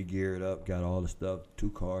 We geared up, got all the stuff, 2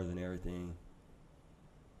 cars and everything.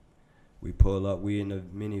 We pull up, we in the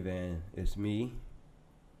minivan. It's me.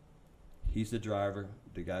 He's the driver,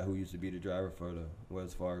 the guy who used to be the driver for the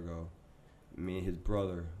Wells Fargo. Me and his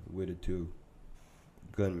brother with the 2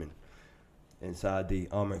 gunmen. Inside the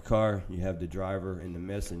armored car, you have the driver and the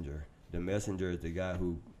messenger. The messenger is the guy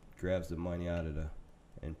who grabs the money out of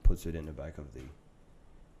and puts it in the back of the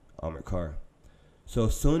armored car. So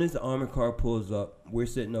as soon as the armored car pulls up, we're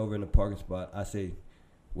sitting over in the parking spot. I say,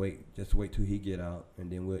 just wait till he get out, and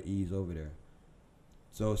then we'll ease over there.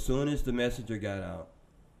 So as soon as the messenger got out,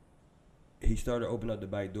 he started opening up the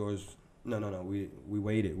back doors. No. We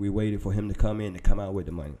waited. We waited for him to come in, to come out with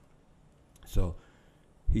the money. So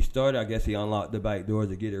he started, I guess he unlocked the back doors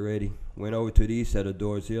to get it ready. Went over to these set of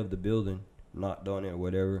doors here of the building, knocked on it or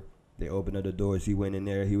whatever. They opened up the doors. He went in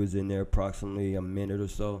there. He was in there approximately a minute or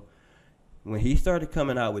so. When he started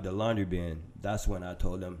coming out with the laundry bin, that's when I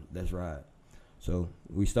told him, let's ride. So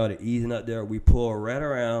we started easing up there. We pulled right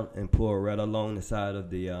around and pulled right along the side of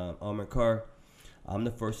the armored car. I'm the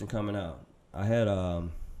first one coming out. I had a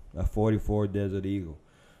 44 Desert Eagle.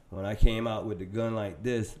 When I came out with the gun like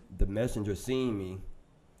this, the messenger seen me.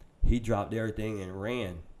 He dropped everything and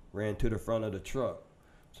ran to the front of the truck.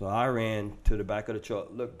 So I ran to the back of the truck,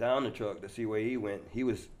 looked down the truck to see where he went. He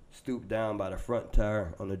was stooped down by the front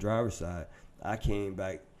tire on the driver's side. I came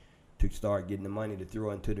back to start getting the money to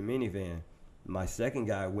throw into the minivan. My second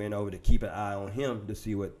guy went over to keep an eye on him to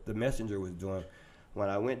see what the messenger was doing. When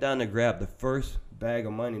I went down to grab the first bag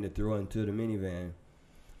of money to throw into the minivan,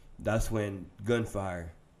 that's when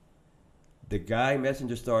gunfire. The guy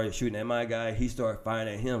messenger started shooting at my guy. He started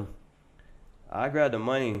firing at him. I grabbed the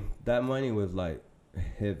money. That money was like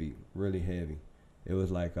heavy, really heavy. It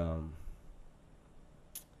was like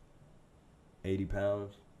 80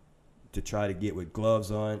 pounds to try to get with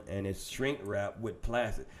gloves on, and it's shrink wrapped with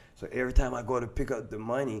plastic. So every time I go to pick up the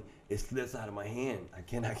money, it slips out of my hand. I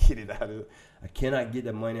cannot get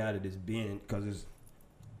the money out of this bin because it's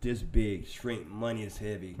this big. Shrink money is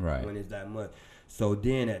heavy when it's that much. So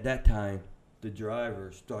then at that time, the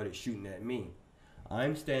driver started shooting at me.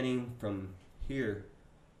 I'm standing from here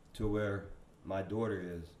to where my daughter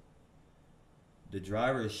is. The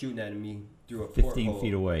driver is shooting at me through a 15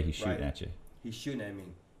 feet away. He's shooting at you. He's shooting at me.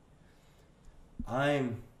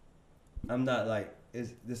 I'm not like,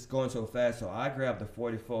 this going so fast, so I grabbed the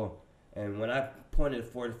 44, and when I pointed the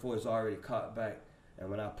 44, it's already caught back, and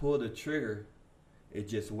when I pulled the trigger, it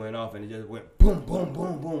just went off, and it just went boom, boom,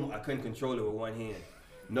 boom, boom. I couldn't control it with one hand.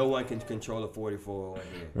 No one can control a 44 with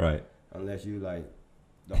one hand. Right. Unless you like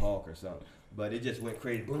the Hulk or something. But it just went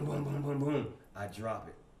crazy. Boom, boom, boom, boom, boom. I drop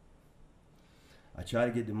it. I try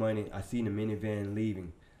to get the money. I seen the minivan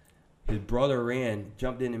leaving. His brother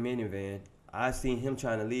jumped in the minivan. I seen him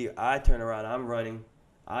trying to leave. I turn around. I'm running.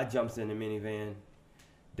 I jumps in the minivan.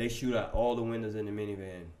 They shoot out all the windows in the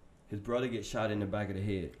minivan. His brother gets shot in the back of the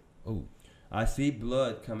head. Oh. I see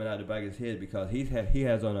blood coming out the back of his head because he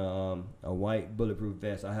has on a white bulletproof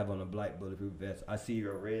vest. I have on a black bulletproof vest. I see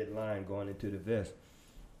a red line going into the vest.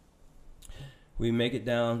 We make it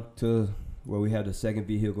down to where we have the second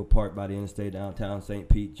vehicle parked by the interstate downtown St.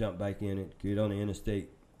 Pete. Jump back in it, get on the interstate,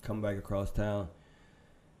 come back across town,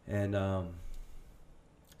 and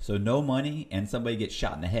so no money and somebody gets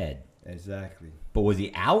shot in the head. Exactly. But was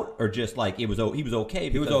he out or just like he was okay?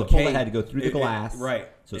 He was because okay. The bullet had to go through the glass, right?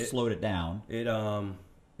 So it slowed it down.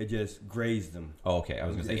 It just grazed him. Oh, okay. I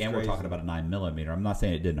was going to say, It's and we're talking grazed about a 9mm. I'm not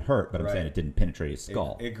saying it didn't hurt, but I'm Right. saying it didn't penetrate his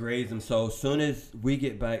skull. It grazed him. So as soon as we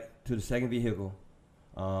get back to the second vehicle,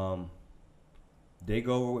 they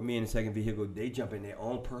go over with me in the second vehicle. They jump in their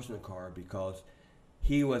own personal car because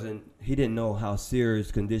he didn't know how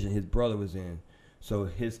serious condition his brother was in. So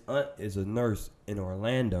his aunt is a nurse in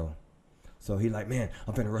Orlando. So he like, man,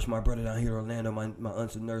 I'm finna rush my brother down here to Orlando. My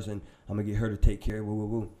aunt's a nurse, and I'm gonna get her to take care of woo woo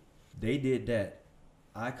woo. They did that.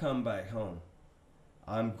 I come back home.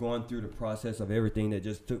 I'm going through the process of everything that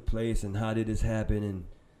just took place and how did this happen and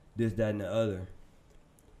this, that, and the other.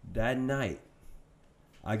 That night,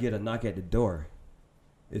 I get a knock at the door.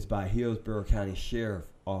 It's by Hillsborough County Sheriff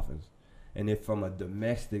Office. And it's from a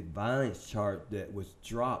domestic violence charge that was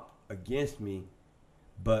dropped against me,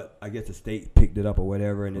 but I guess the state picked it up or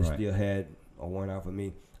whatever, and it Right. still had a warrant out for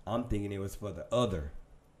me. I'm thinking it was for the other.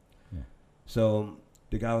 Yeah. So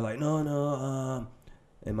the guy was like, no,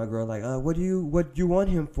 and my girl like, what do you want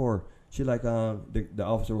him for? She like, the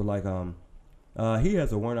officer was like, he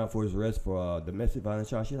has a warrant out for his arrest for domestic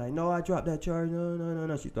violence charge. She's like, no, I dropped that charge.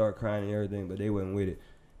 No. She started crying and everything, but they wasn't with it.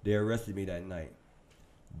 They arrested me that night.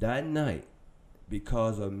 That night,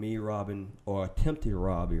 because of me robbing or attempted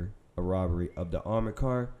robbery of the armored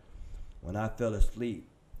car, when I fell asleep,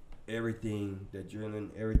 everything, the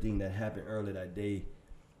adrenaline, everything that happened earlier that day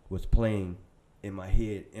was playing in my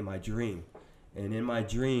head, in my dream. And in my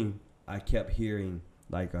dream, I kept hearing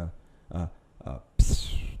like a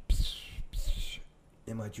pss, pss, pss.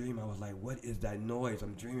 In my dream, I was like, what is that noise?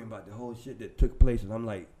 I'm dreaming about the whole shit that took place. And I'm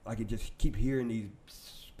like, I could just keep hearing these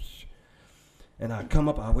pss, pss. And I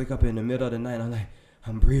wake up in the middle of the night. I'm like,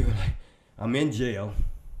 I'm breathing like I'm in jail.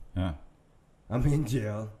 Yeah. I'm in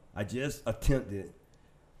jail. I just attempted.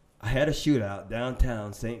 I had a shootout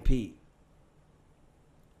downtown St. Pete.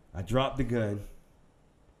 I dropped the gun.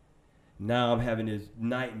 Now I'm having this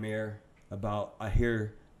nightmare about, I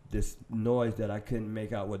hear this noise that I couldn't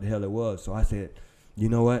make out what the hell it was. So I said, you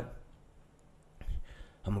know what?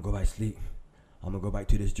 I'm going to go back to sleep. I'm going to go back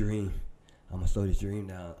to this dream. I'm going to slow this dream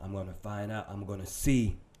down. I'm going to find out. I'm going to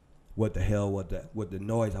see what the hell, what the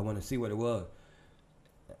noise. I want to see what it was.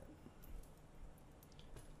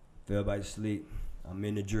 Fell back to sleep. I'm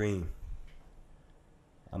in the dream.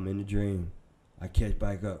 I catch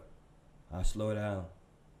back up. I slow down.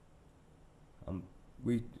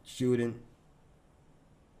 We shooting,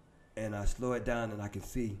 and I slow it down, and I can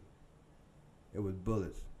see it was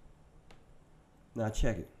bullets. Now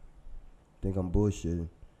check it. Think I'm bullshitting.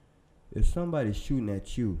 If somebody's shooting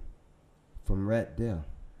at you from right there,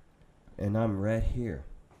 and I'm right here,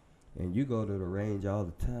 and you go to the range all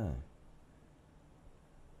the time,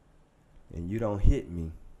 and you don't hit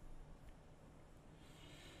me,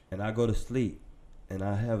 and I go to sleep, and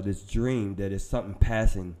I have this dream that it's something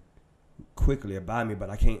passing quickly by me, but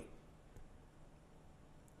I can't.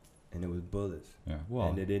 And it was bullets. Yeah. Well,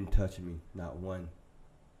 and they didn't touch me, not one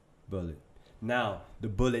bullet. Now, the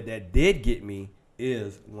bullet that did get me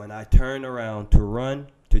is when I turned around to run,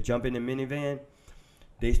 to jump in the minivan,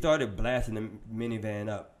 they started blasting the minivan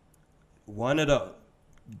up. One of the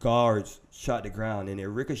guards shot the ground, and it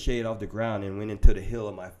ricocheted off the ground and went into the heel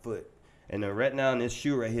of my foot. And then right now in this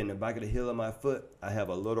shoe right here, in the back of the heel of my foot, I have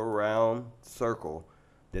a little round circle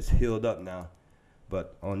that's healed up now.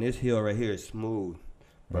 But on this heel right here, it's smooth.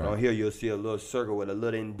 But Right. on here, you'll see a little circle with a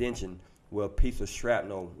little indentation where a piece of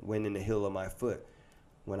shrapnel went in the heel of my foot.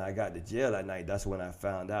 When I got to jail that night, that's when I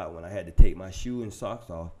found out, when I had to take my shoe and socks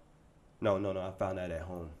off. No, I found that at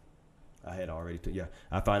home. I had already,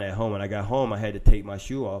 I found that at home. When I got home, I had to take my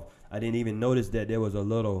shoe off. I didn't even notice that there was a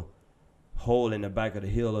little hole in the back of the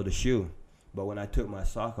heel of the shoe. But when I took my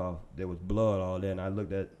sock off, there was blood all there, and I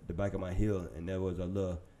looked at the back of my heel, and there was a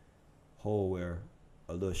little hole where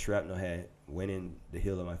a little shrapnel had went in the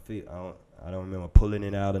heel of my feet. I don't remember pulling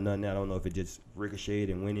it out or nothing. I don't know if it just ricocheted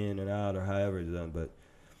and went in and out or however it's done, but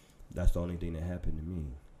that's the only thing that happened to me.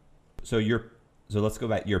 So let's go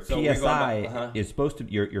back. Your So we're going PSI back, is supposed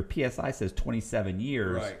to. Your PSI says 27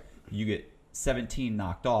 years. Right. You get 17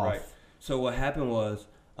 knocked off. Right. So what happened was,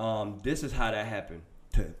 this is how that happened.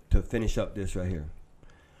 To finish up this right here,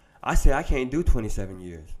 I said I can't do 27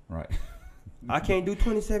 years. Right. I can't do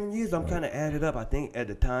 27 years. I'm kind of added up. I think at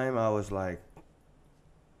the time I was like,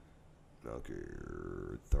 okay,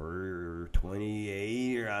 30 or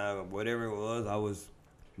 28 or whatever it was. I was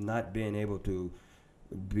not being able to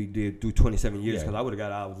do 27 years because I would have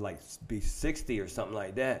got out. I was like be 60 or something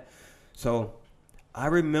like that. So I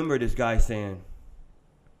remember this guy saying,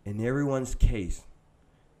 in everyone's case,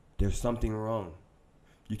 there's something wrong.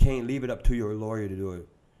 You can't leave it up to your lawyer to do it.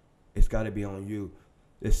 It's got to be on you.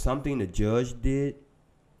 It's something the judge did,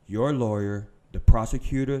 your lawyer, the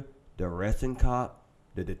prosecutor, the arresting cop,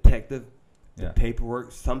 the detective, the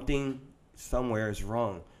paperwork, something somewhere is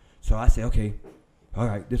wrong. So I say, okay, all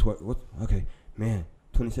right, this what okay, man,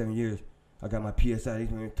 27 years. I got my PSI.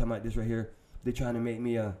 They're talking about this right here. They're trying to make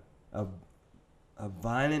me a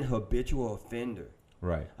violent habitual offender.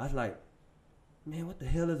 Right. I was like, man, what the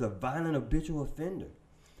hell is a violent habitual offender?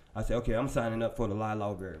 I said, okay, I'm signing up for the law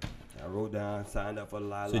library. I wrote down, signed up for the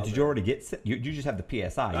law library. So did you already get you just have the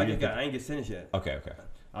PSI? I ain't get sentenced yet. Okay.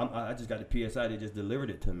 I just got the PSI. They just delivered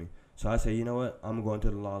it to me. So I say, you know what? I'm going to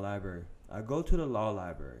the law library. I go to the law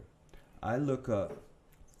library. I look up,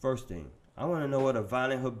 first thing, I want to know what a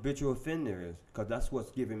violent habitual offender is, because that's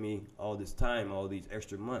what's giving me all this time, all these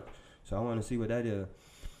extra months. So I want to see what that is.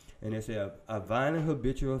 And they say a violent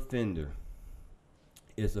habitual offender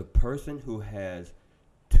is a person who has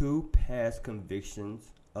 2 past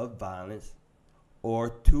convictions of violence, or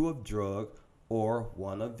 2 of drug, or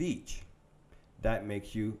 1 of each. That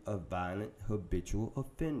makes you a violent habitual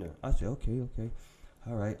offender. I say, okay.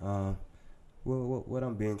 All right. Well, what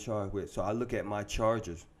I'm being charged with. So I look at my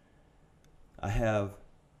charges. I have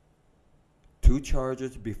 2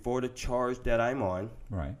 charges before the charge that I'm on.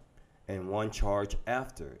 Right. And 1 charge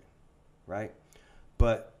after it. Right?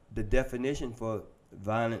 But the definition for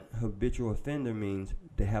violent habitual offender means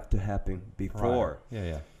they have to happen before. Right.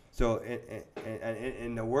 Yeah. So,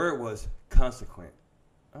 and the word was consequent.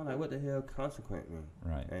 I'm like, what the hell consequent mean?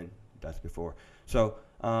 Right. And that's before. So,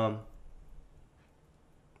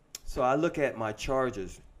 so I look at my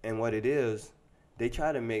charges, and what it is, they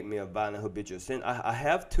try to make me a violent habitual sin. I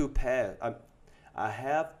have 2 past. I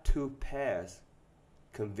have 2 past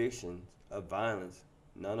convictions of violence,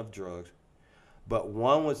 none of drugs, but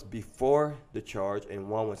 1 was before the charge and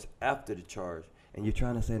 1 was after the charge. And you're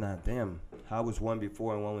trying to say, now, damn, how was 1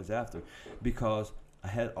 before and 1 was after? Because I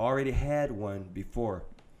had already had 1 before.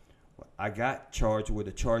 I got charged with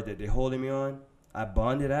a charge that they're holding me on. I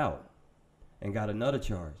bonded out and got another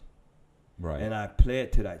charge. Right. And I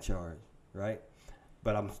pled to that charge, right?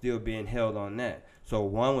 But I'm still being held on that. So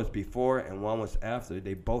 1 was before and 1 was after.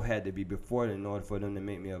 They both had to be before in order for them to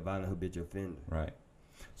make me a violent habitual offender. Right.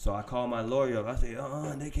 So I called my lawyer up. I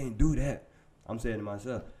said, they can't do that. I'm saying to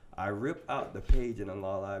myself, I ripped out the page in the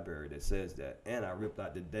law library that says that, and I ripped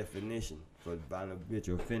out the definition for violent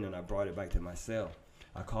habitual offender, and I brought it back to my cell.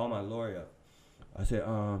 I called my lawyer up. I said,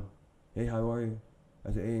 hey, how are you?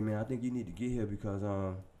 I said, hey, man, I think you need to get here because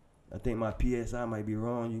I think my PSI might be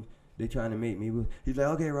wrong. They trying to make me. He's like,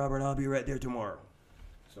 okay, Robert, I'll be right there tomorrow.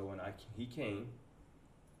 So when he came,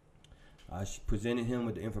 I presented him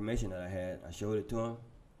with the information that I had. I showed it to him.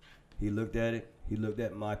 He looked at it. He looked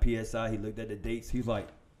at my PSI. He looked at the dates. He's like,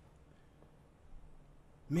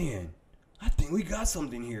 man, I think we got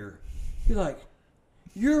something here. He's like,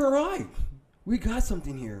 you're right. We got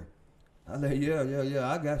something here. I said, yeah,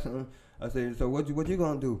 I got something. I said, so what you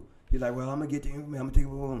gonna do? He's like, well, I'm gonna get the information. I'm gonna take it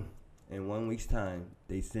home. In 1 week's time,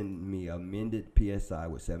 they sent me amended PSI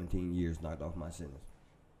with 17 years knocked off my sentence.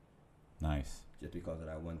 Nice. Just because of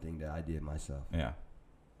that one thing that I did myself. Yeah.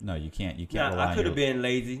 No, you can't. Now, rely I could have on been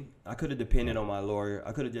lazy. I could have depended on my lawyer.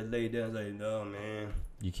 I could have just laid there and said, no, man.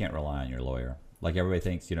 You can't rely on your lawyer. Like everybody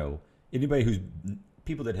thinks,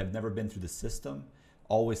 people that have never been through the system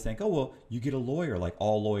always think, oh, well, you get a lawyer. Like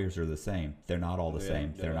all lawyers are the same. They're not all the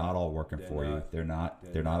same. They're not all working for you. They're not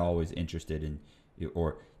always interested in,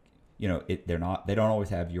 or, they don't always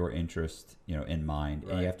have your interest, in mind.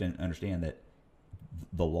 Right. And you have to understand that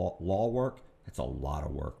the law work, that's a lot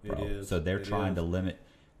of work, bro. It is. So they're trying to limit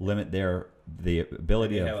the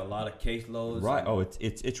ability they of. They have a lot of caseloads. Right. Oh,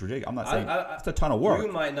 it's ridiculous. I'm not saying it's a ton of work.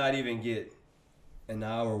 You might not even get an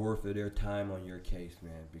hour worth of their time on your case,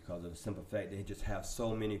 man, because of the simple fact they just have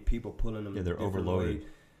so many people pulling them. Yeah, they're overloaded.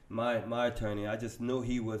 Ways. My attorney, I just knew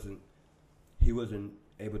he wasn't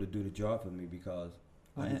able to do the job for me because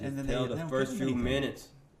and then the first few minutes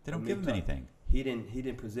they don't give him anything. He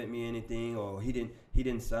didn't present me anything, or he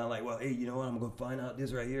didn't sound like, well, hey, you know what, I'm gonna find out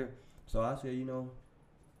this right here. So I said,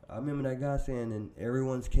 I remember that guy saying in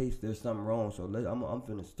everyone's case there's something wrong. So I'm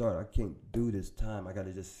finna start. I can't do this time. I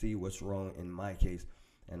gotta just see what's wrong in my case.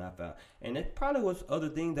 And I found, and it probably was other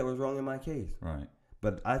things that was wrong in my case. Right.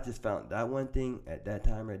 But I just found that one thing at that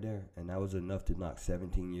time right there, and that was enough to knock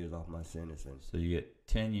 17 years off my sentence. So you get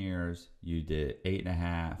 10 years. You did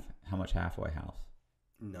 8.5. How much halfway house?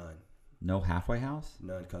 None. No halfway house?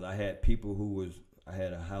 None, because I had people I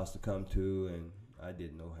had a house to come to, and I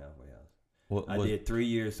did no halfway house. I did 3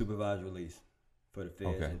 years supervised release for the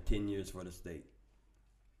feds and 10 years for the state.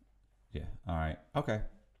 Yeah. All right. Okay.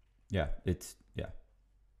 Yeah.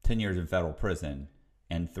 10 years in federal prison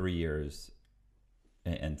and 3 years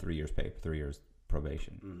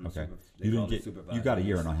probation. Mhm, Okay. they You call didn't it get. supervised You got a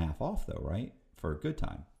year release. and a half off though, right? For a good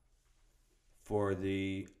time. For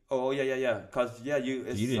the yeah, cause yeah you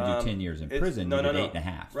it's, You didn't do 10 years in it's- prison. No, you no, did no.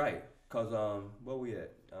 8.5. Right, cause what we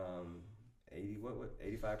at 80 what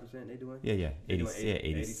 85% they doing? Yeah. They 80, doing yeah,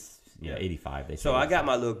 80, 80, yeah, 85. They So say. I got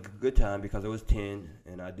my little good time because it was 10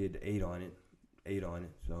 and I did the 8 on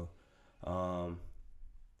it. So, and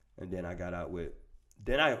then I got out with,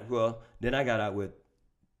 then I got out with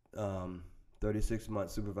 36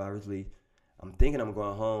 months supervised release. I'm thinking I'm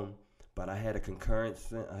going home, but I had a concurrent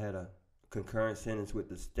sentence with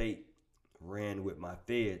the state, ran with my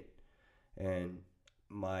Fed, and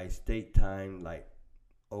my state time like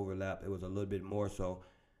overlapped. It was a little bit more, so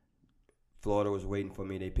Florida was waiting for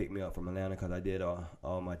me. They picked me up from Atlanta because I did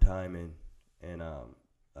all my time in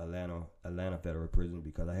Atlanta Federal Prison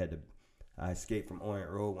because I escaped from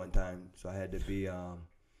Orient Road one time, so I had to be on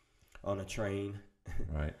a train,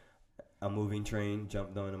 Right. a moving train.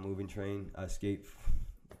 Jumped on a moving train. I escaped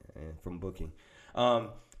from booking,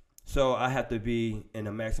 so I had to be in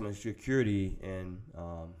a maximum security, and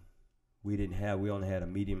we only had a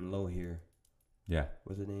medium and low here. Yeah.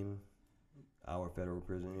 What's the name? Our federal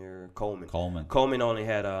prison here, Coleman. Coleman. Only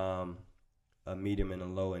had a medium and a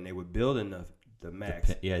low, and they were building the max.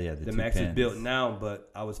 The The two max is pins. built now,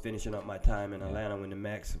 but I was finishing up my time in Atlanta when the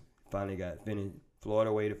max finally got finished.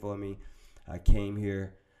 Florida waited for me. I came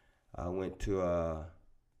here. I went to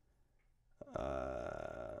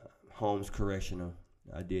Holmes Correctional.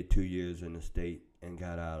 I did 2 years in the state and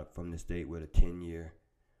got out from the state with a 10-year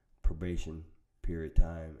probation period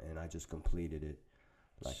time, and I just completed it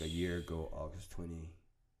like a year ago, August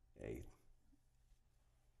 28th.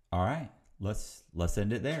 All right. Let's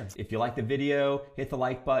end it there. If you like the video, hit the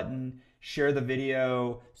like button, share the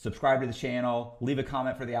video, subscribe to the channel, leave a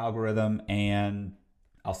comment for the algorithm, and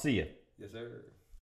I'll see you. Yes, sir.